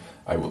work,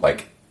 I will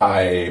like...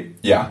 I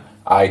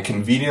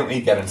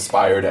conveniently get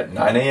inspired at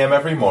 9 a.m.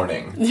 every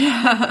morning.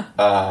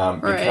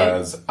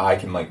 Because I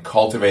can like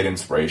cultivate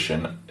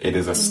inspiration. It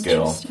is a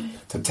skill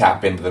to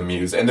tap into the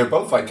muse. And they're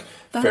both like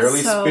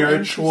fairly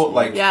spiritual,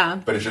 like,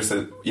 but it's just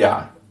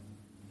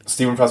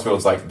Stephen Pressfield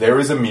is like, there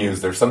is a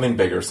muse, there's something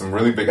bigger, some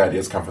really big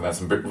ideas come from that,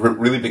 some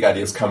really big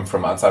ideas come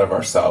from outside of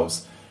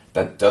ourselves.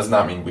 That does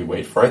not mean we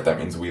wait for it. That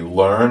means we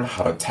learn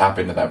how to tap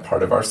into that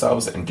part of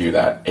ourselves and do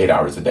that 8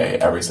 hours a day,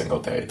 every single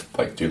day.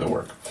 Like, do the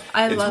work.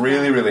 It's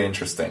really, really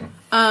interesting.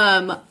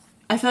 I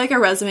feel like I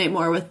resonate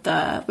more with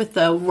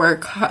the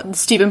work,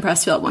 Stephen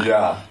Pressfield one.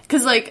 Yeah.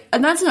 Because, like,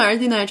 and that's another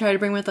thing that I try to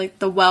bring with, like,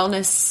 the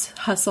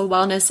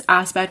wellness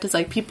aspect is,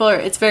 like,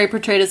 it's very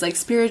portrayed as, like,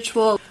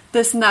 spiritual.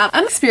 this and that.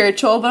 I'm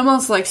spiritual, but I'm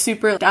also like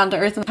super down to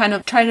earth and kind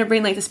of trying to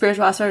bring like the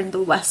spiritual aspect into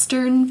the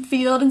Western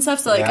field and stuff.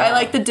 So like I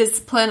like the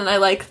discipline and I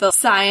like the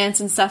science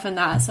and stuff in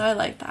that. So I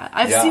like that.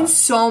 I've seen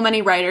so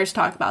many writers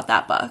talk about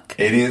that book.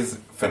 It is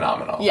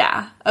phenomenal.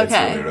 Yeah.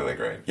 Okay. It's really, really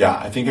great. Yeah,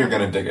 I think you're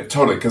gonna dig it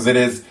totally because it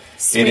is.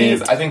 Sweet. It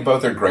is. I think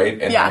both are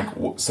great. And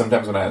like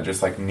sometimes when I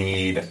just like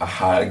need a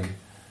hug.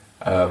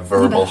 A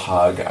verbal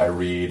hug, I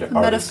read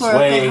Artist's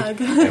Way,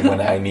 and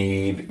when I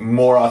need,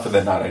 more often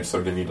than not, I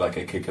sort of need like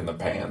a kick in the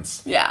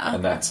pants. Yeah.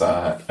 And that's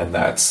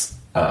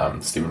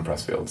Stephen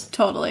Pressfield's.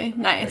 Totally.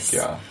 Nice.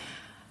 Heck yeah.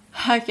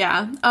 Heck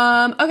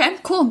yeah. Okay,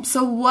 cool.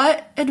 So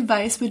what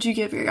advice would you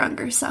give your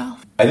younger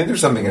self? I think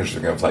there's something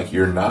interesting of like,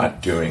 you're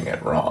not doing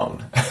it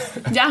wrong.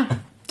 Yeah,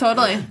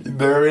 totally.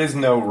 There is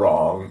no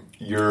wrong.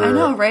 I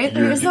know, right?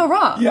 There is no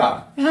wrong.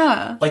 Yeah.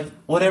 Yeah. Like,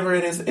 whatever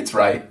it is, it's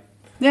right.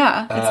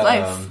 Yeah, it's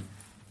life.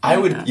 I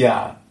would,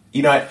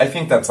 you know, I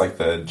think that's like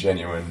the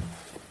genuine,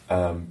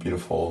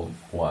 beautiful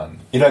one.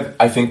 You know,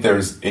 I think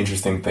there's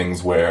interesting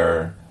things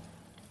where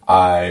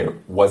I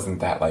wasn't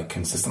that like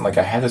consistent. Like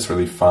I had this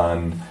really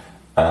fun,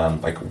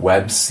 like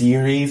web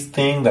series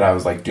thing that I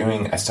was like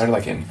doing. I started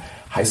like in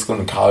high school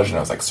and college, and I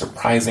was like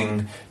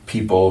surprising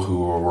people who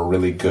were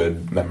really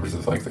good members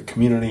of like the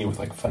community with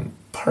like fun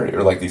party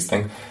or like these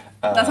things.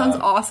 That sounds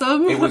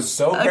awesome. It was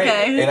so great.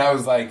 Okay. And I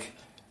was like,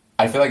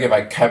 I feel like if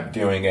I kept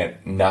doing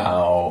it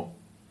now,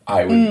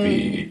 I would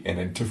be in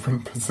a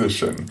different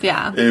position.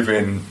 Yeah. If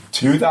in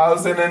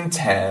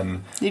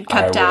 2010 you'd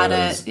kept at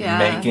it,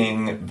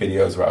 making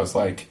videos where I was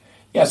like,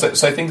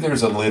 so I think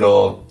there's a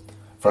little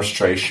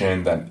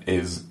frustration that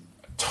is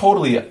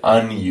totally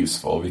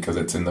unuseful because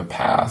it's in the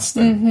past,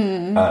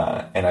 and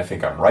I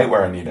think I'm right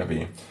where I need to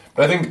be.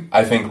 But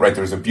I think right,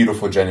 there's a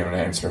beautiful, genuine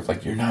answer of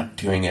like, you're not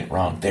doing it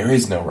wrong. There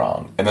is no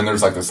wrong. And then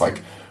there's like this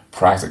like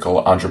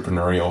practical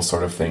entrepreneurial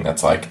sort of thing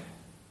that's like,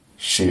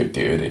 shoot,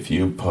 dude, if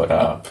you put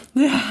up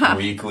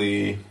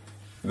weekly,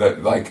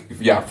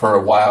 for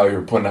a while you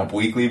were putting up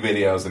weekly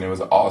videos and it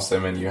was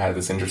awesome and you had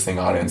this interesting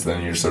audience,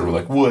 then you're sort of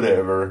like,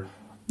 whatever.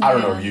 I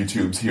don't know if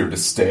YouTube's here to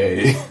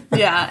stay.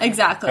 Yeah,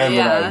 exactly. And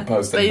then I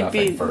posted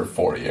nothing for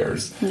 4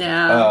 years.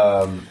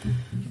 Yeah.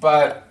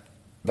 But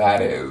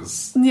that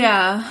is...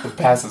 Yeah. The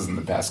past is in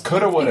the past.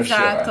 Coulda, woulda,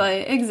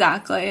 shoulda.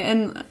 Exactly.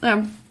 And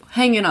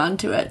hanging on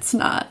to it's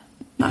not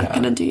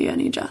going to do you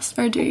any justice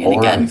or do you any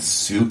good. Or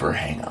super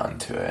hang on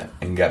to it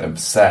and get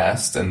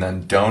obsessed and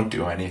then don't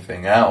do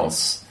anything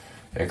else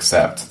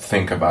except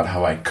think about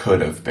how I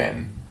could have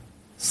been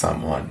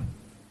someone.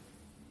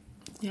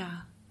 Yeah.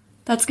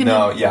 That's going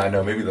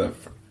to... maybe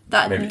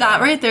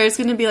that right there is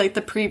going to be like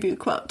the preview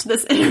quote to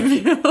this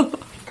interview.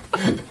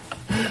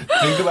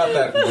 Think about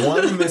that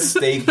one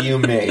mistake you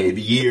made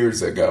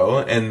years ago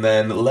and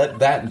then let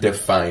that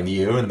define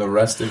you in the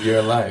rest of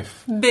your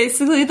life.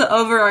 Basically the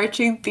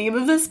overarching theme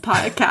of this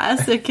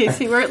podcast, in case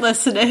you weren't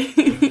listening.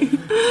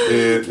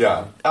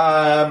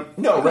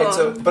 Right,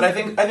 so, but I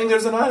think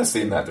there's an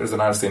honesty in that. There's an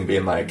honesty in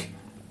being like,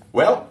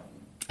 well,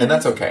 and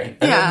that's okay.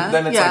 And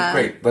then it's like,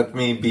 great, let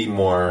me be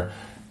more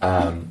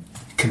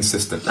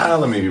consistent. Now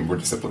let me be more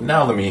disciplined.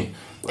 Now let me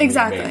make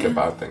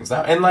about things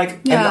now. And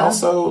like, and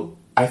also...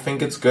 I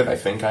think it's good. I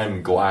think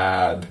I'm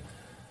glad,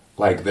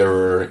 like,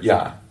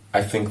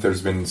 I think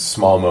there's been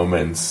small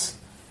moments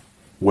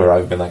where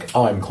I've been like,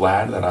 oh, I'm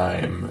glad that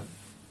I'm,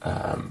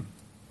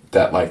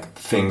 that, like,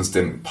 things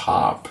didn't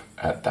pop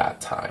at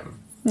that time.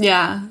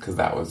 Yeah. Because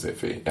that was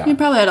iffy. Yeah. You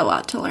probably had a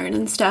lot to learn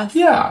and stuff.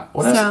 Yeah.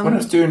 When I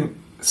was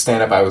doing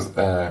stand-up, I was,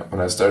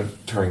 when I started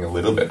touring a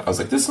little bit, I was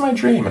like, this is my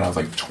dream. And I was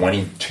like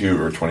 22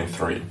 or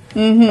 23.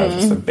 Mm-hmm. I was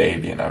just a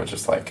baby, and I was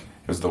just like,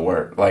 it was the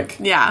word.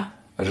 Like, I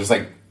was just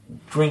like,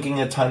 drinking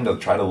a ton to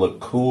try to look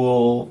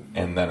cool,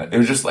 and then it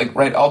was just like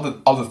all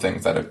the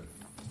things that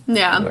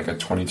like a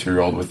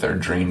 22-year-old with their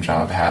dream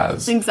job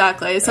has.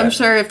 Exactly. So I'm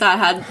sure if that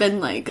had been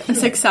like a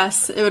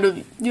success, you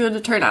would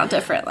have turned out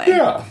differently.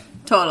 Yeah.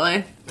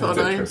 Totally. That's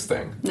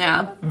interesting.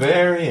 Yeah.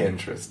 Very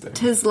interesting.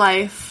 Tis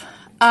life.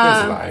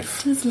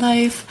 Tis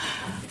life.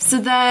 So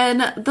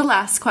then the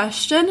last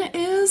question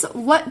is,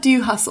 what do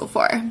you hustle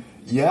for?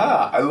 Yeah,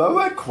 I love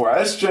that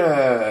question.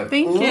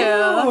 Thank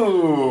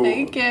you.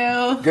 Thank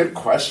you. Good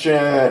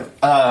question.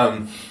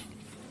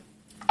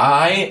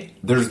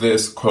 There's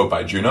this quote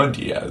by Junot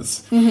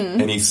Diaz,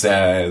 and he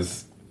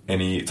says,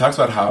 and he talks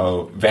about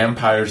how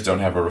vampires don't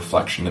have a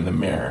reflection in the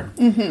mirror.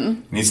 Mm-hmm.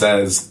 And he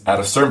says, at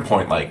a certain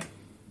point, like,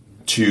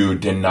 to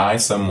deny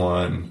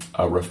someone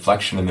a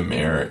reflection in the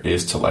mirror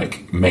is to,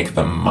 like, make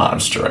them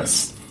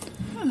monstrous.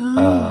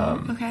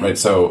 Okay. Right,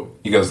 so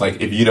he goes like,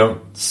 if you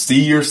don't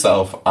see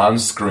yourself on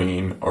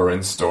screen or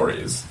in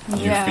stories,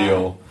 you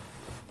feel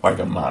like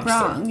a monster.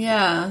 Wrong,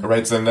 yeah.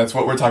 Right, so that's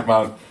what we're talking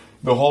about.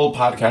 The whole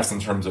podcast in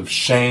terms of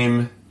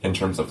shame, in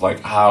terms of like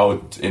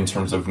how, in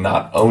terms of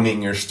not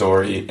owning your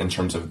story, in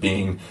terms of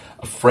being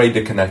afraid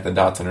to connect the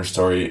dots in your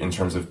story, in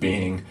terms of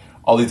being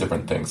all these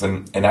different things.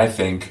 And I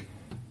think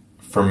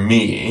for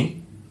me,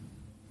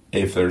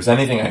 if there's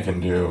anything I can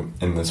do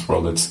in this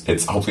world,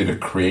 it's hopefully to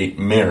create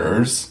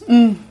mirrors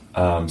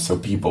so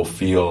people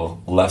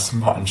feel less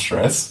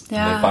monstrous.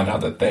 Yeah. And they find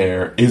out that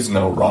there is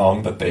no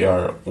wrong, that they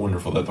are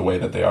wonderful that the way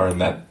that they are,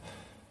 and that,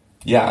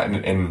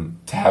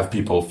 and to have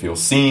people feel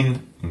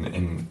seen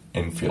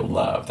and feel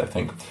loved. I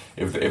think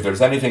if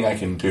there's anything I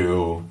can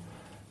do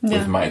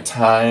with my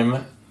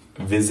time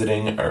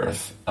visiting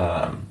Earth,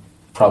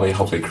 probably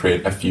hopefully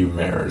create a few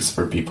mirrors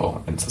for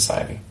people in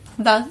society.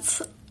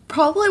 That's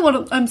probably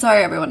I'm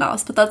sorry everyone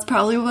else, but that's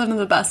probably one of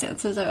the best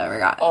answers I've ever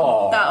gotten.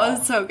 Aww. That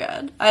was so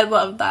good. I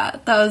love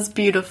that. That was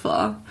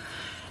beautiful.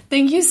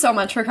 Thank you so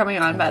much for coming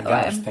on, by the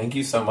way. Thank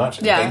you so much.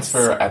 And yes. Thanks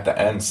for, at the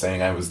end,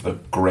 saying I was the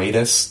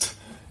greatest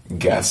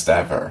guest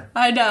ever.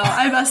 I know.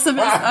 I must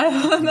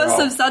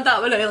have said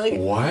that when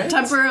I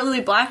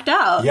temporarily blacked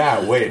out.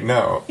 Yeah, wait,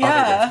 no.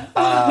 Yeah.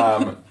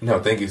 Okay. No,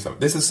 thank you so much.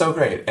 This is so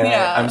great. And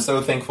I'm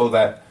so thankful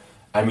that,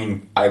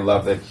 I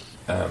love that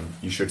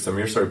you shared some of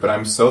your story, but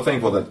I'm so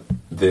thankful that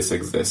this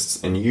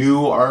exists. And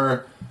you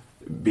are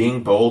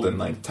being bold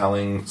and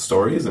telling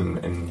stories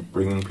and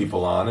bringing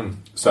people on. And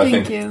so I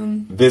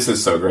think this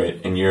is so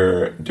great. And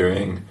you're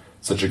doing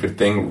such a good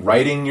thing,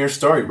 writing your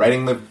story,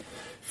 writing the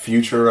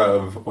future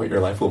of what your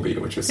life will be,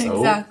 which is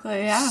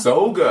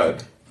so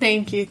good.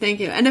 Thank you.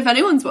 And if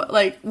anyone's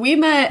we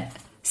met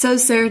so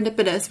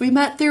serendipitous. We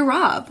met through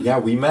Rob. Yeah,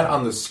 we met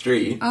on the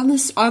street. On the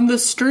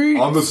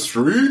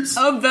streets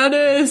of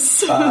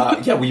Venice.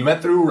 We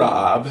met through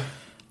Rob.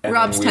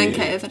 Rob's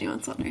 10K, if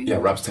anyone's wondering. Yeah,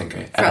 Rob's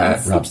 10K.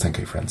 Rob's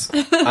 10K Friends.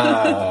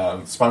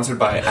 Sponsored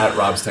by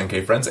Rob's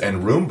 10K Friends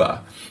and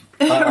Roomba.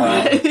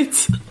 Right.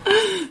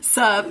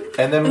 Sup.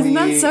 And then Isn't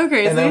that so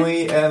crazy? And then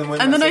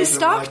I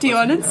stalked you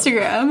on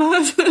Instagram.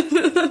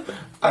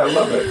 I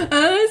love it. And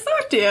then I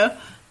stalked you.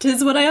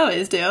 'Tis what I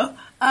always do.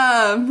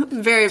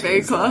 Very,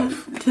 very cool.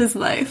 'Tis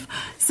life.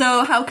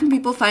 So how can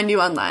people find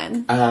you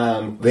online?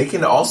 They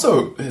can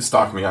also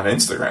stalk me on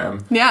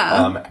Instagram.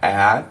 Yeah.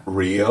 At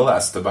Real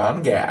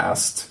Esteban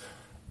Gast.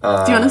 Do you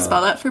want to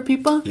spell that for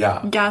people?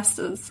 Yeah. Gast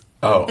is...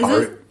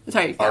 Sorry.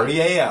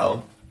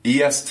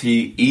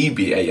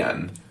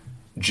 RealEsteban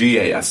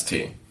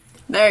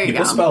There you go.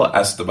 People spell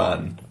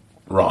Esteban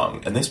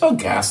wrong, and they spell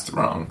Gast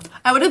wrong.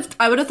 I would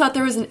have thought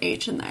there was an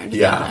H in there, to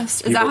be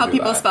honest. Is that how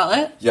people spell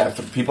it? Yeah,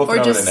 people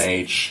throw in an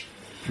H.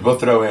 People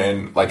throw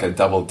in a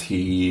double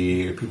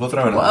T. People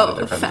throw in a lot of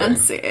different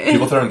fancy things.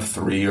 People throw in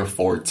 3 or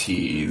 4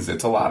 T's.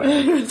 It's a lot of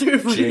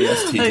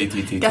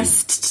G-A-S-T-T-T-T-T.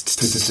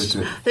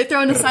 They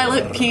throw in a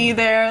silent P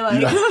there,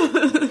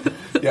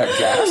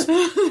 Gast.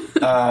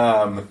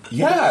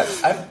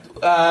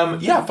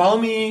 Follow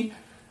me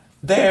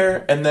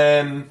there, and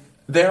then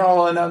there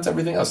I'll announce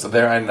everything else. So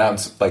there I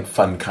announce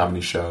fun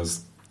comedy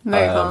shows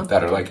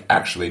that are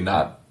actually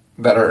not,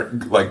 that are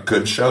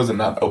good shows and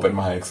not open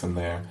mics in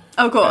there.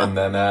 Oh, cool. And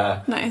then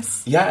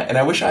nice. Yeah, and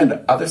I wish I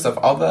had other stuff.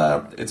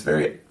 It's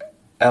very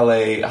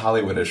LA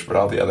Hollywoodish, but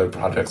all the other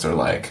projects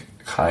are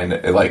kind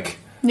of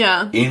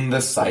in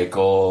the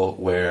cycle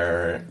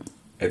where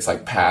it's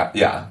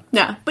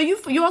Yeah, but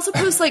you also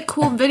post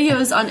cool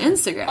videos on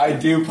Instagram. I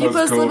do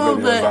post cool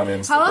videos on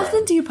Instagram. How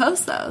often do you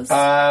post those?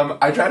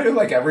 I try to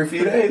every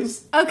few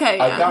days. Okay,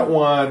 yeah. I've got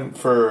one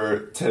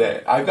for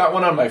today. I've got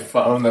one on my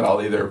phone that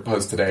I'll either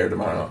post today or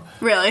tomorrow.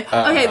 Really?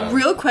 Okay,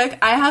 real quick,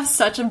 I have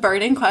such a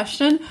burning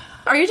question.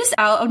 Are you just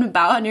out and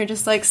about and you're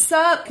just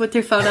sup with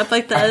your phone up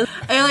like this?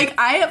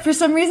 And for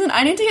some reason,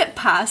 I need to get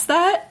past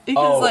that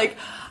because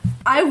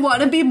I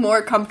want to be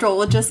more comfortable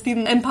with just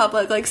being in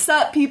public,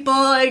 sup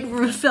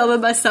people,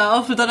 filming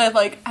myself, and then I'm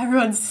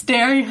everyone's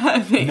staring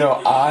at me.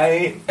 No,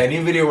 any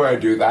video where I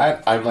do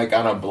that, I'm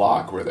on a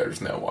block where there's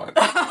no one.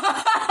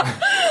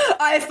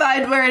 I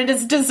find where it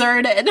is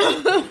deserted.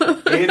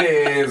 It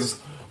is.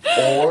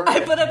 Or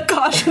I put up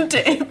caution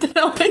tape.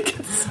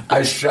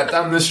 I shut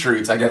down the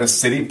streets. I get a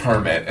city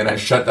permit, and I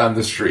shut down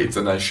the streets,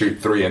 and I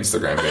shoot 3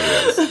 Instagram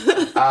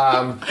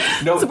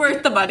videos. No, it's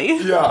worth the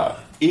money. Yeah,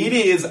 it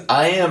is.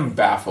 I am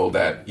baffled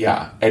at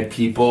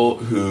people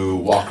who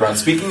walk around.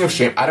 Speaking of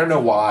shame, I don't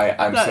know why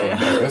I'm so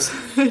embarrassed.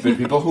 But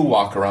people who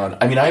walk around.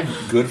 I mean, I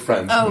have good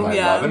friends whom I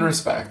love and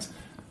respect,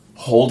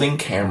 holding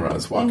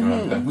cameras, walking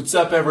around. Like, what's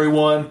up,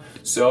 everyone?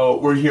 So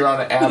we're here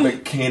on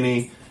Abbott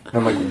Kinney. And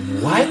I'm like,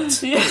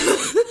 what? Yeah.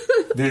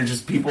 They're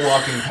just people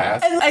walking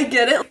past. And I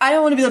get it. I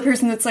don't want to be the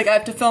person that's I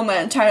have to film my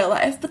entire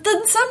life. But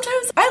then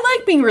sometimes I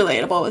like being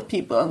relatable with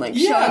people and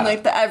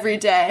showing the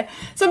everyday.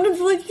 Sometimes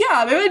I'm maybe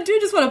I do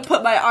just want to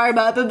put my arm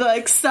up and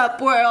be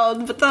sup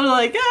world. But then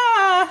I'm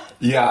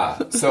Yeah.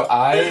 So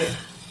I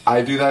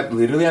do that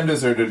literally on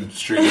deserted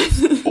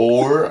streets.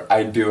 Or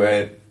I do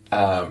it,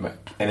 and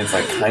it's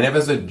kind of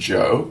as a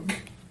joke.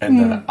 And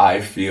then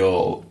I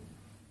feel...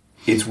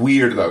 It's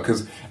weird, though,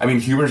 because,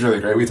 humor is really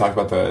great. We talk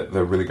about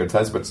the really good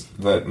sides, but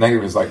the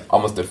negative is,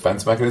 almost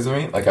defense mechanism.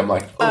 I'm it's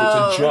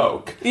a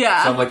joke.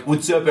 Yeah. So I'm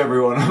what's up,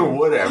 everyone?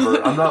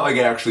 Whatever. I'm not,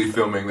 actually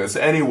filming this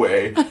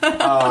anyway.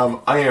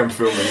 I am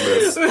filming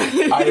this.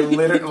 I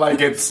literally,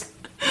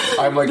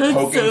 I'm,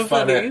 poking so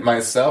fun funny. at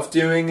myself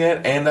doing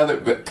it and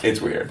but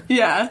it's weird.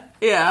 Yeah.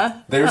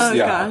 Yeah.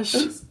 Gosh.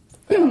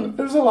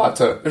 There's a lot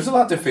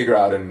to figure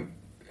out in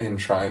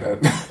trying to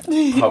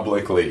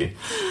publicly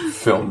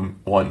film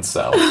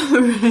oneself.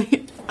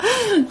 Right.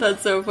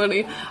 That's so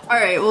funny. All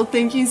right. Well,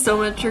 thank you so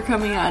much for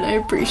coming on. I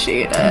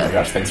appreciate it. Oh my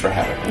gosh, thanks for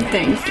having me.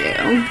 Thank you.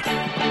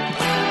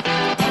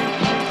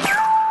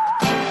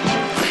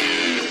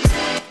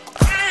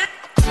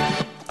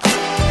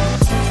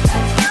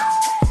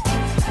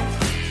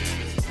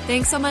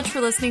 Thanks so much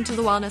for listening to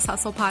the Wellness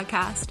Hustle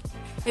podcast.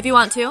 If you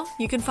want to,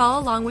 you can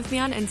follow along with me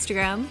on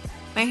Instagram.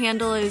 My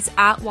handle is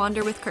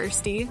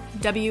 @WanderWithKirstie,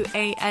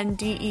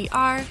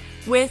 WANDER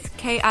with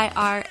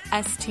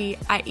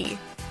KIRSTIE.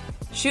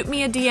 Shoot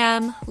me a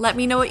DM, let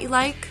me know what you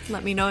like,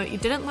 let me know what you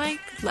didn't like,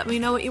 let me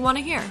know what you want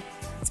to hear.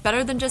 It's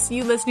better than just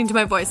you listening to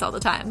my voice all the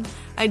time.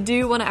 I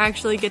do want to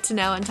actually get to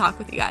know and talk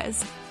with you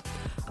guys.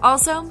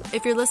 Also,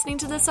 if you're listening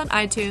to this on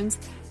iTunes,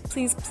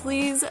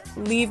 please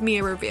leave me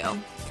a review.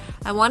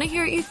 I want to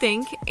hear what you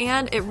think,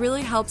 and it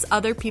really helps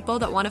other people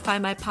that want to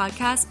find my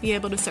podcast be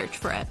able to search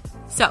for it.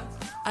 So,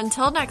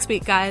 until next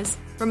week, guys,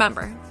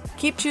 remember,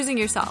 keep choosing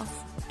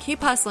yourself.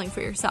 Keep hustling for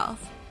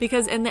yourself,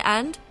 because in the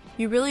end,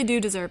 you really do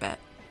deserve it.